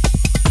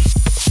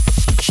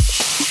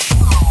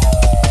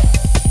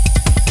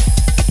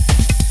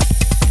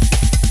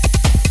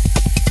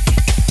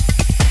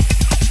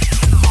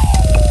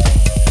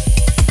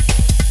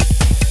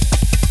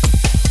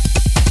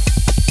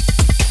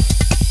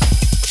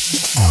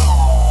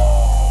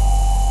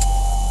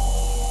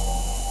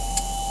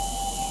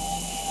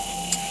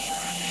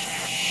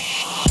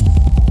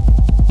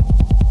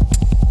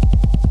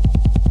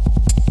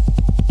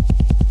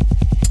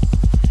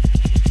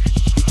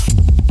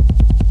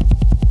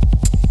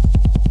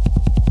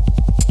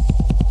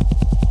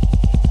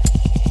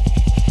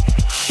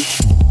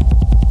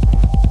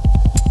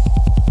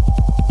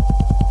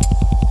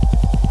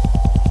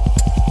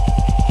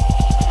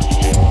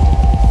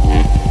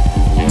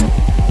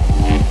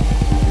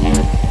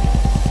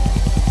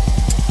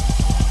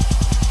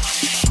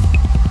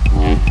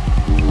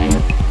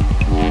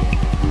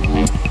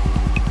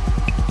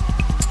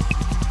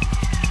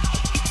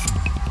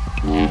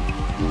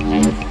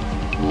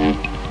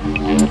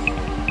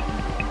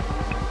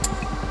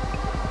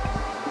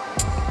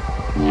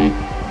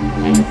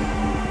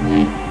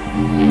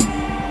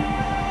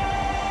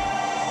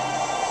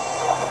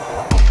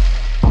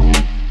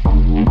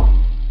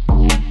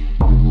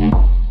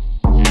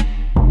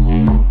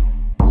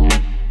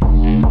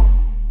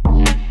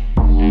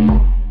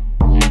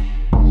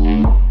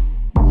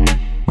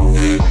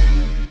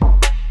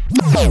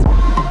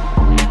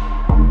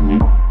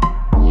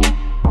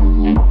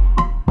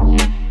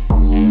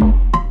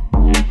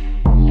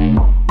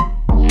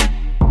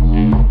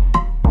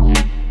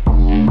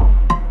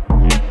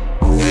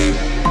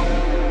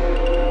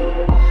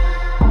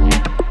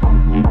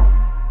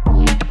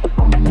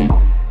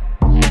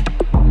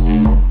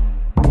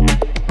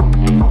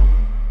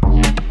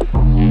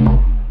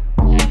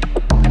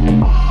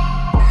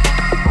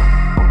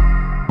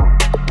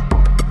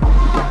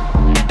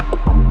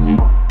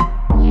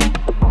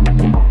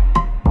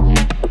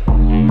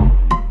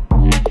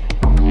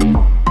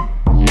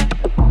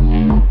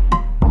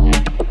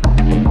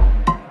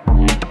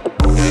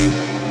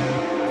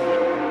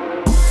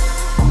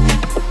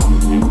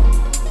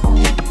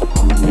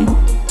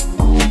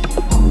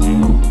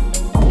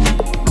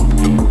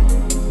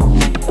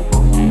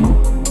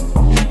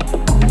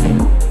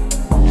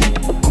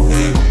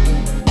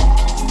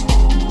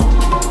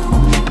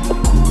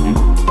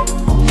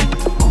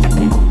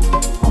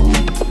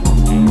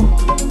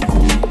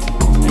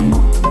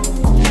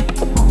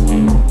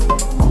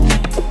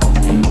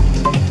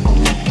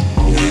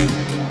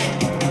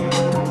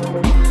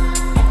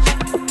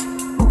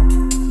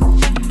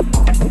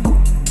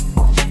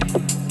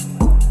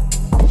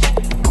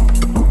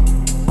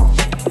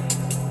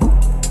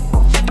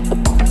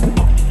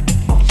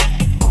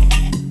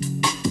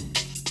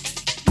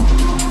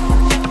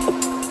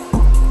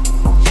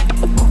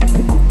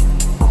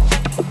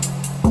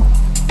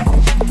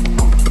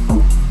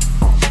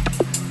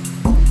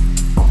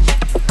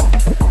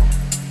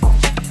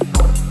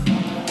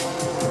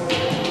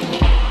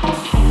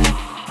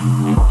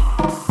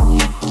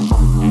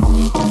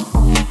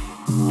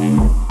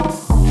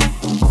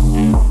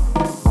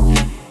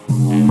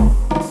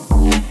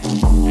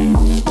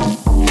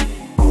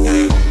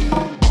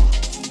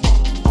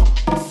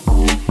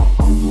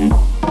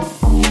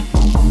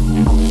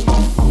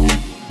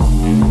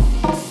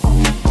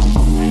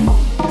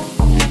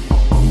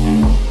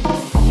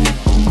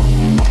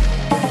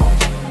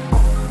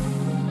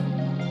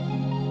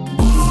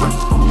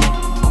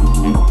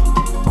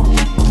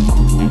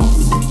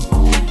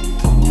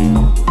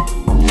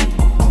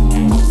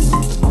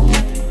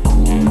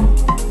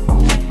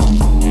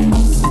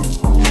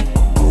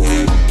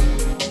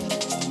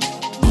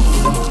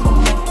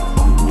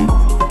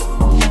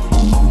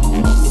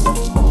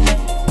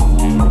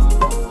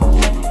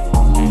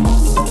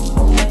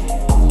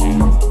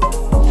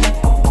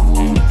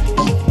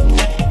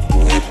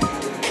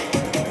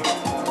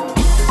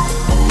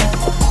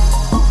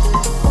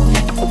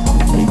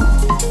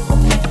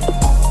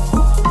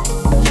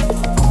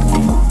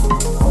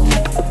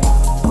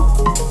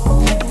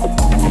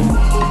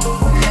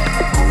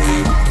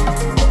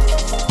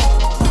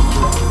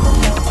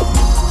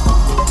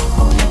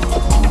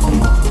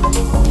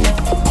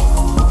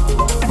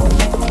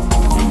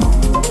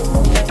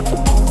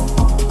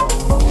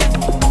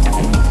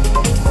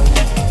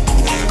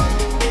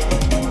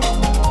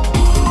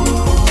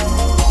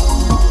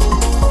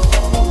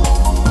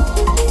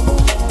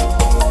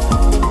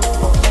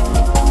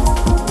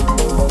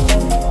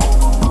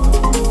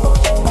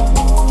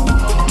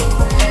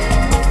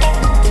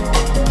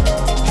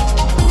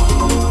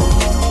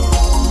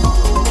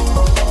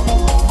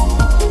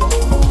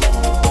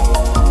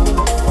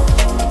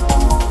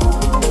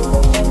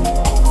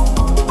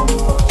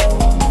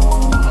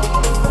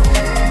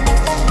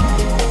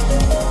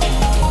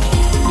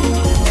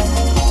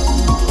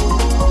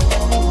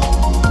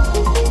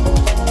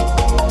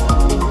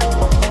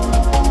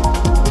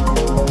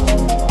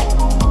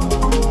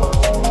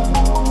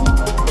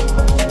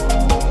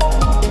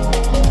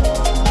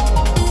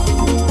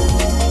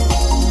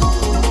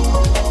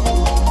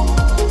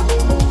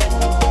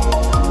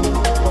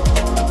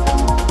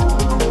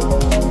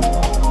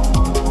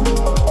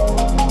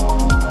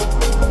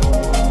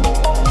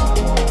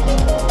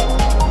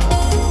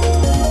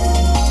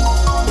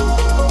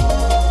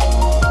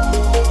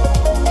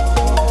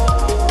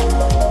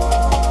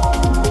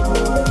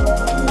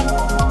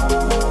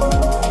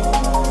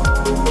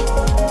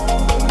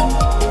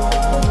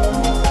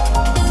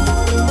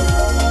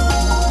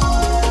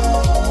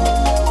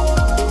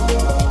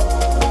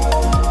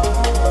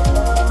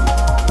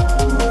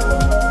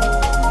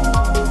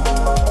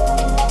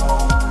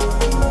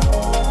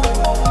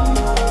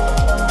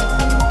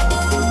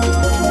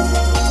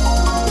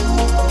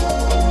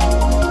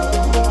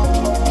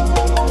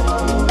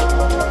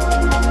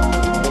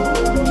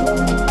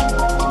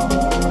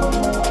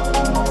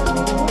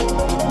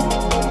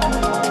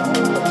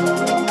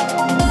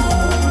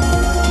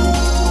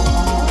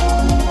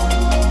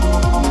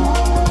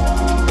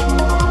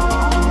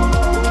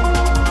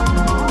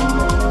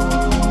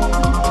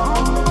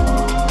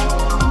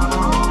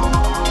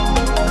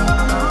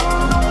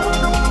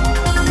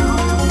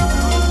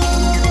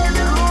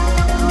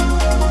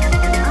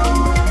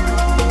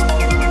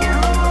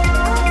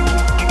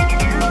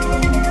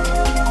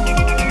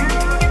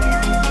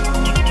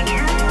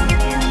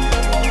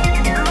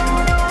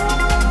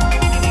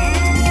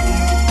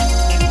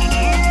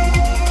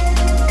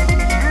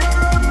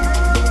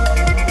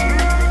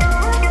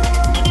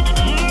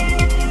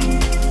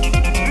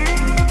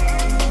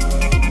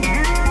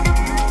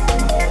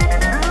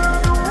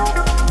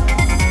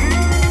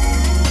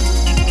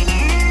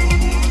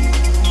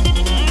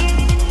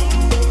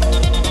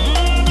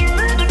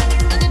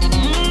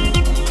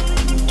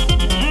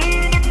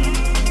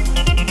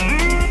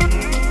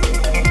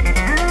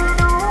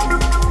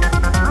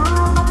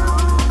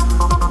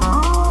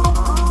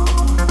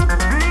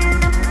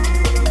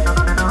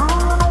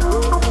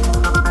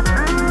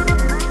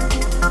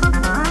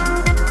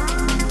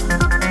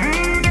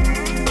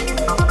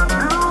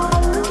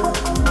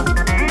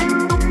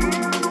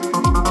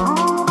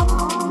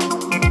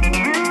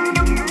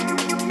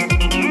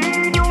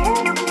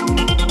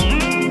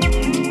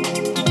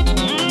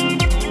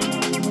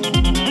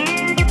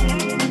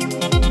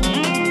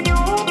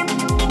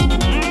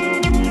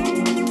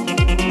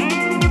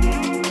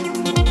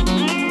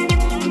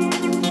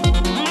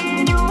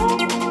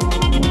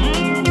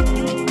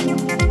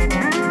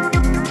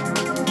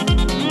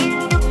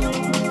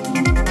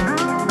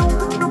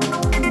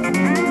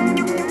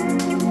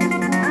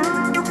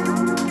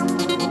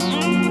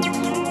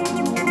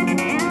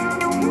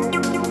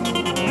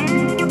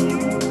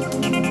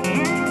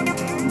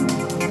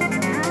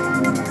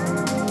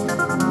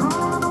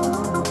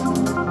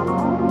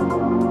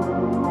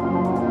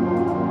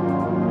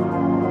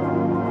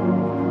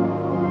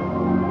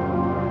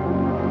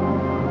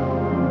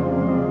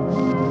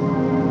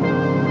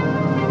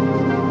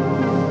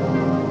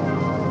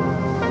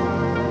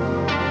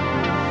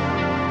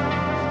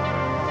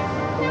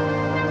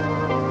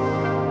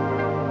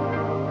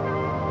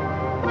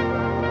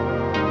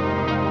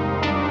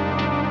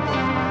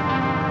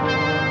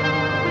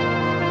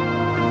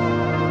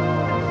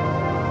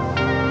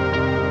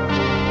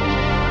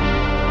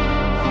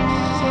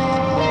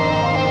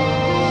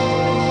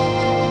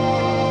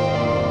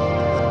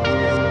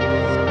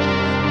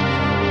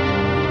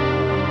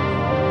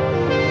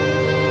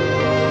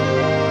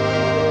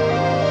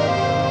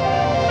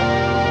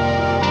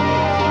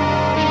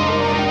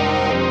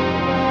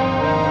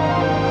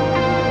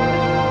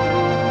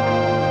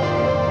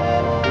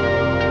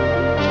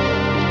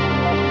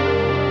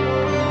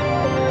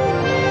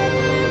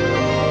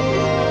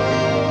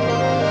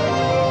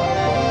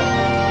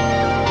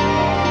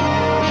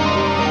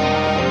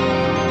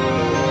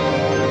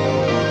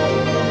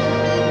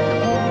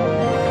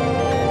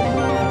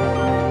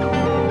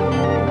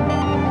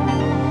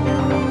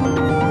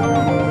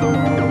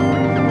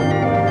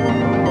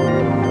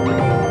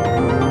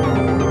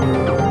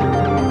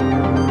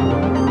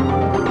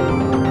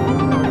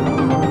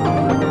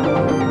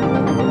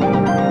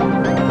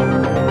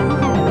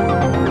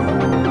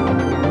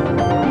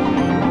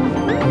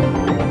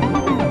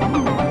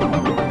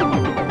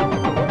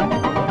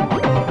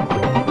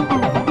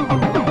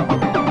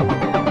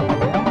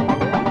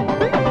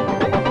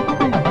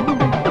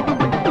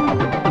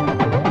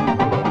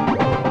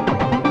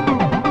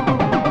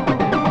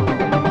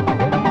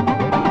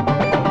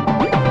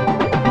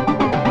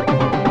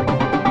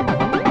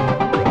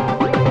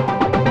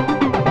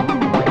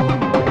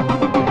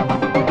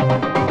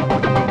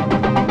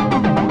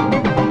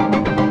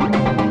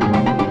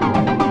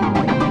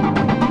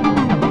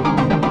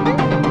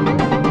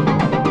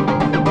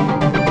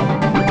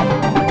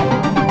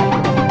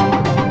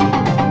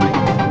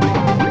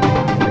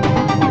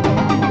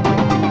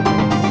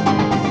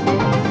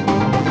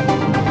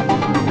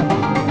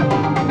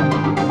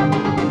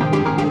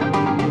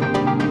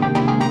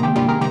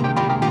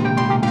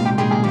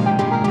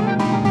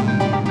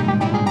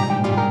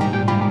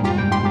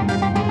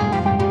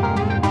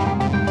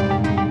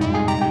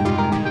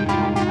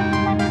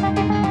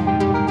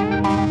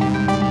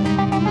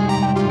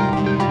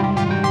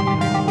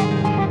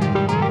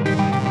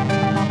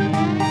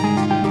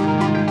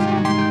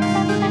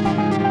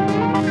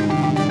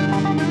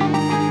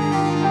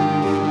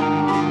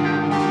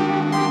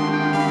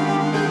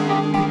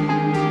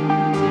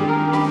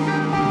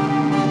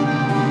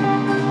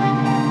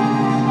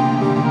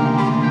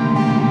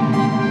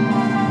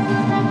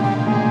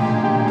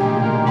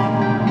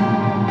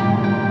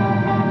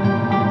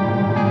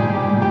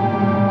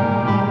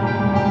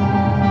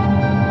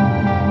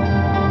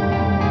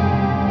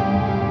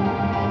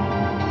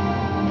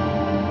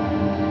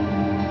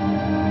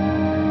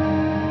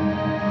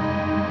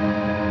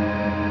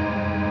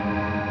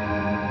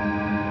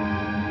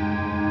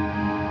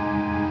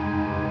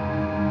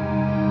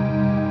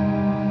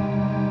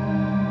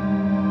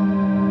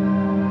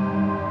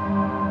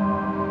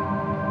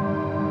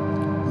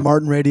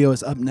 Martin Radio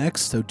is up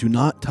next, so do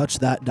not touch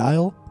that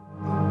dial.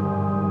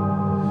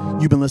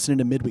 You've been listening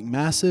to Midweek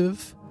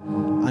Massive.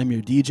 I'm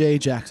your DJ,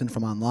 Jackson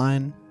from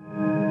online.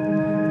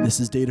 This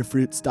is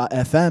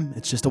datafruits.fm.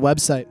 It's just a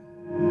website.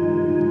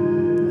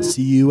 I'll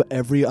see you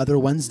every other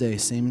Wednesday,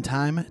 same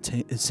time,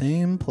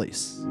 same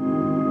place.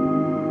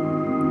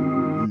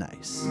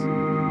 Nice.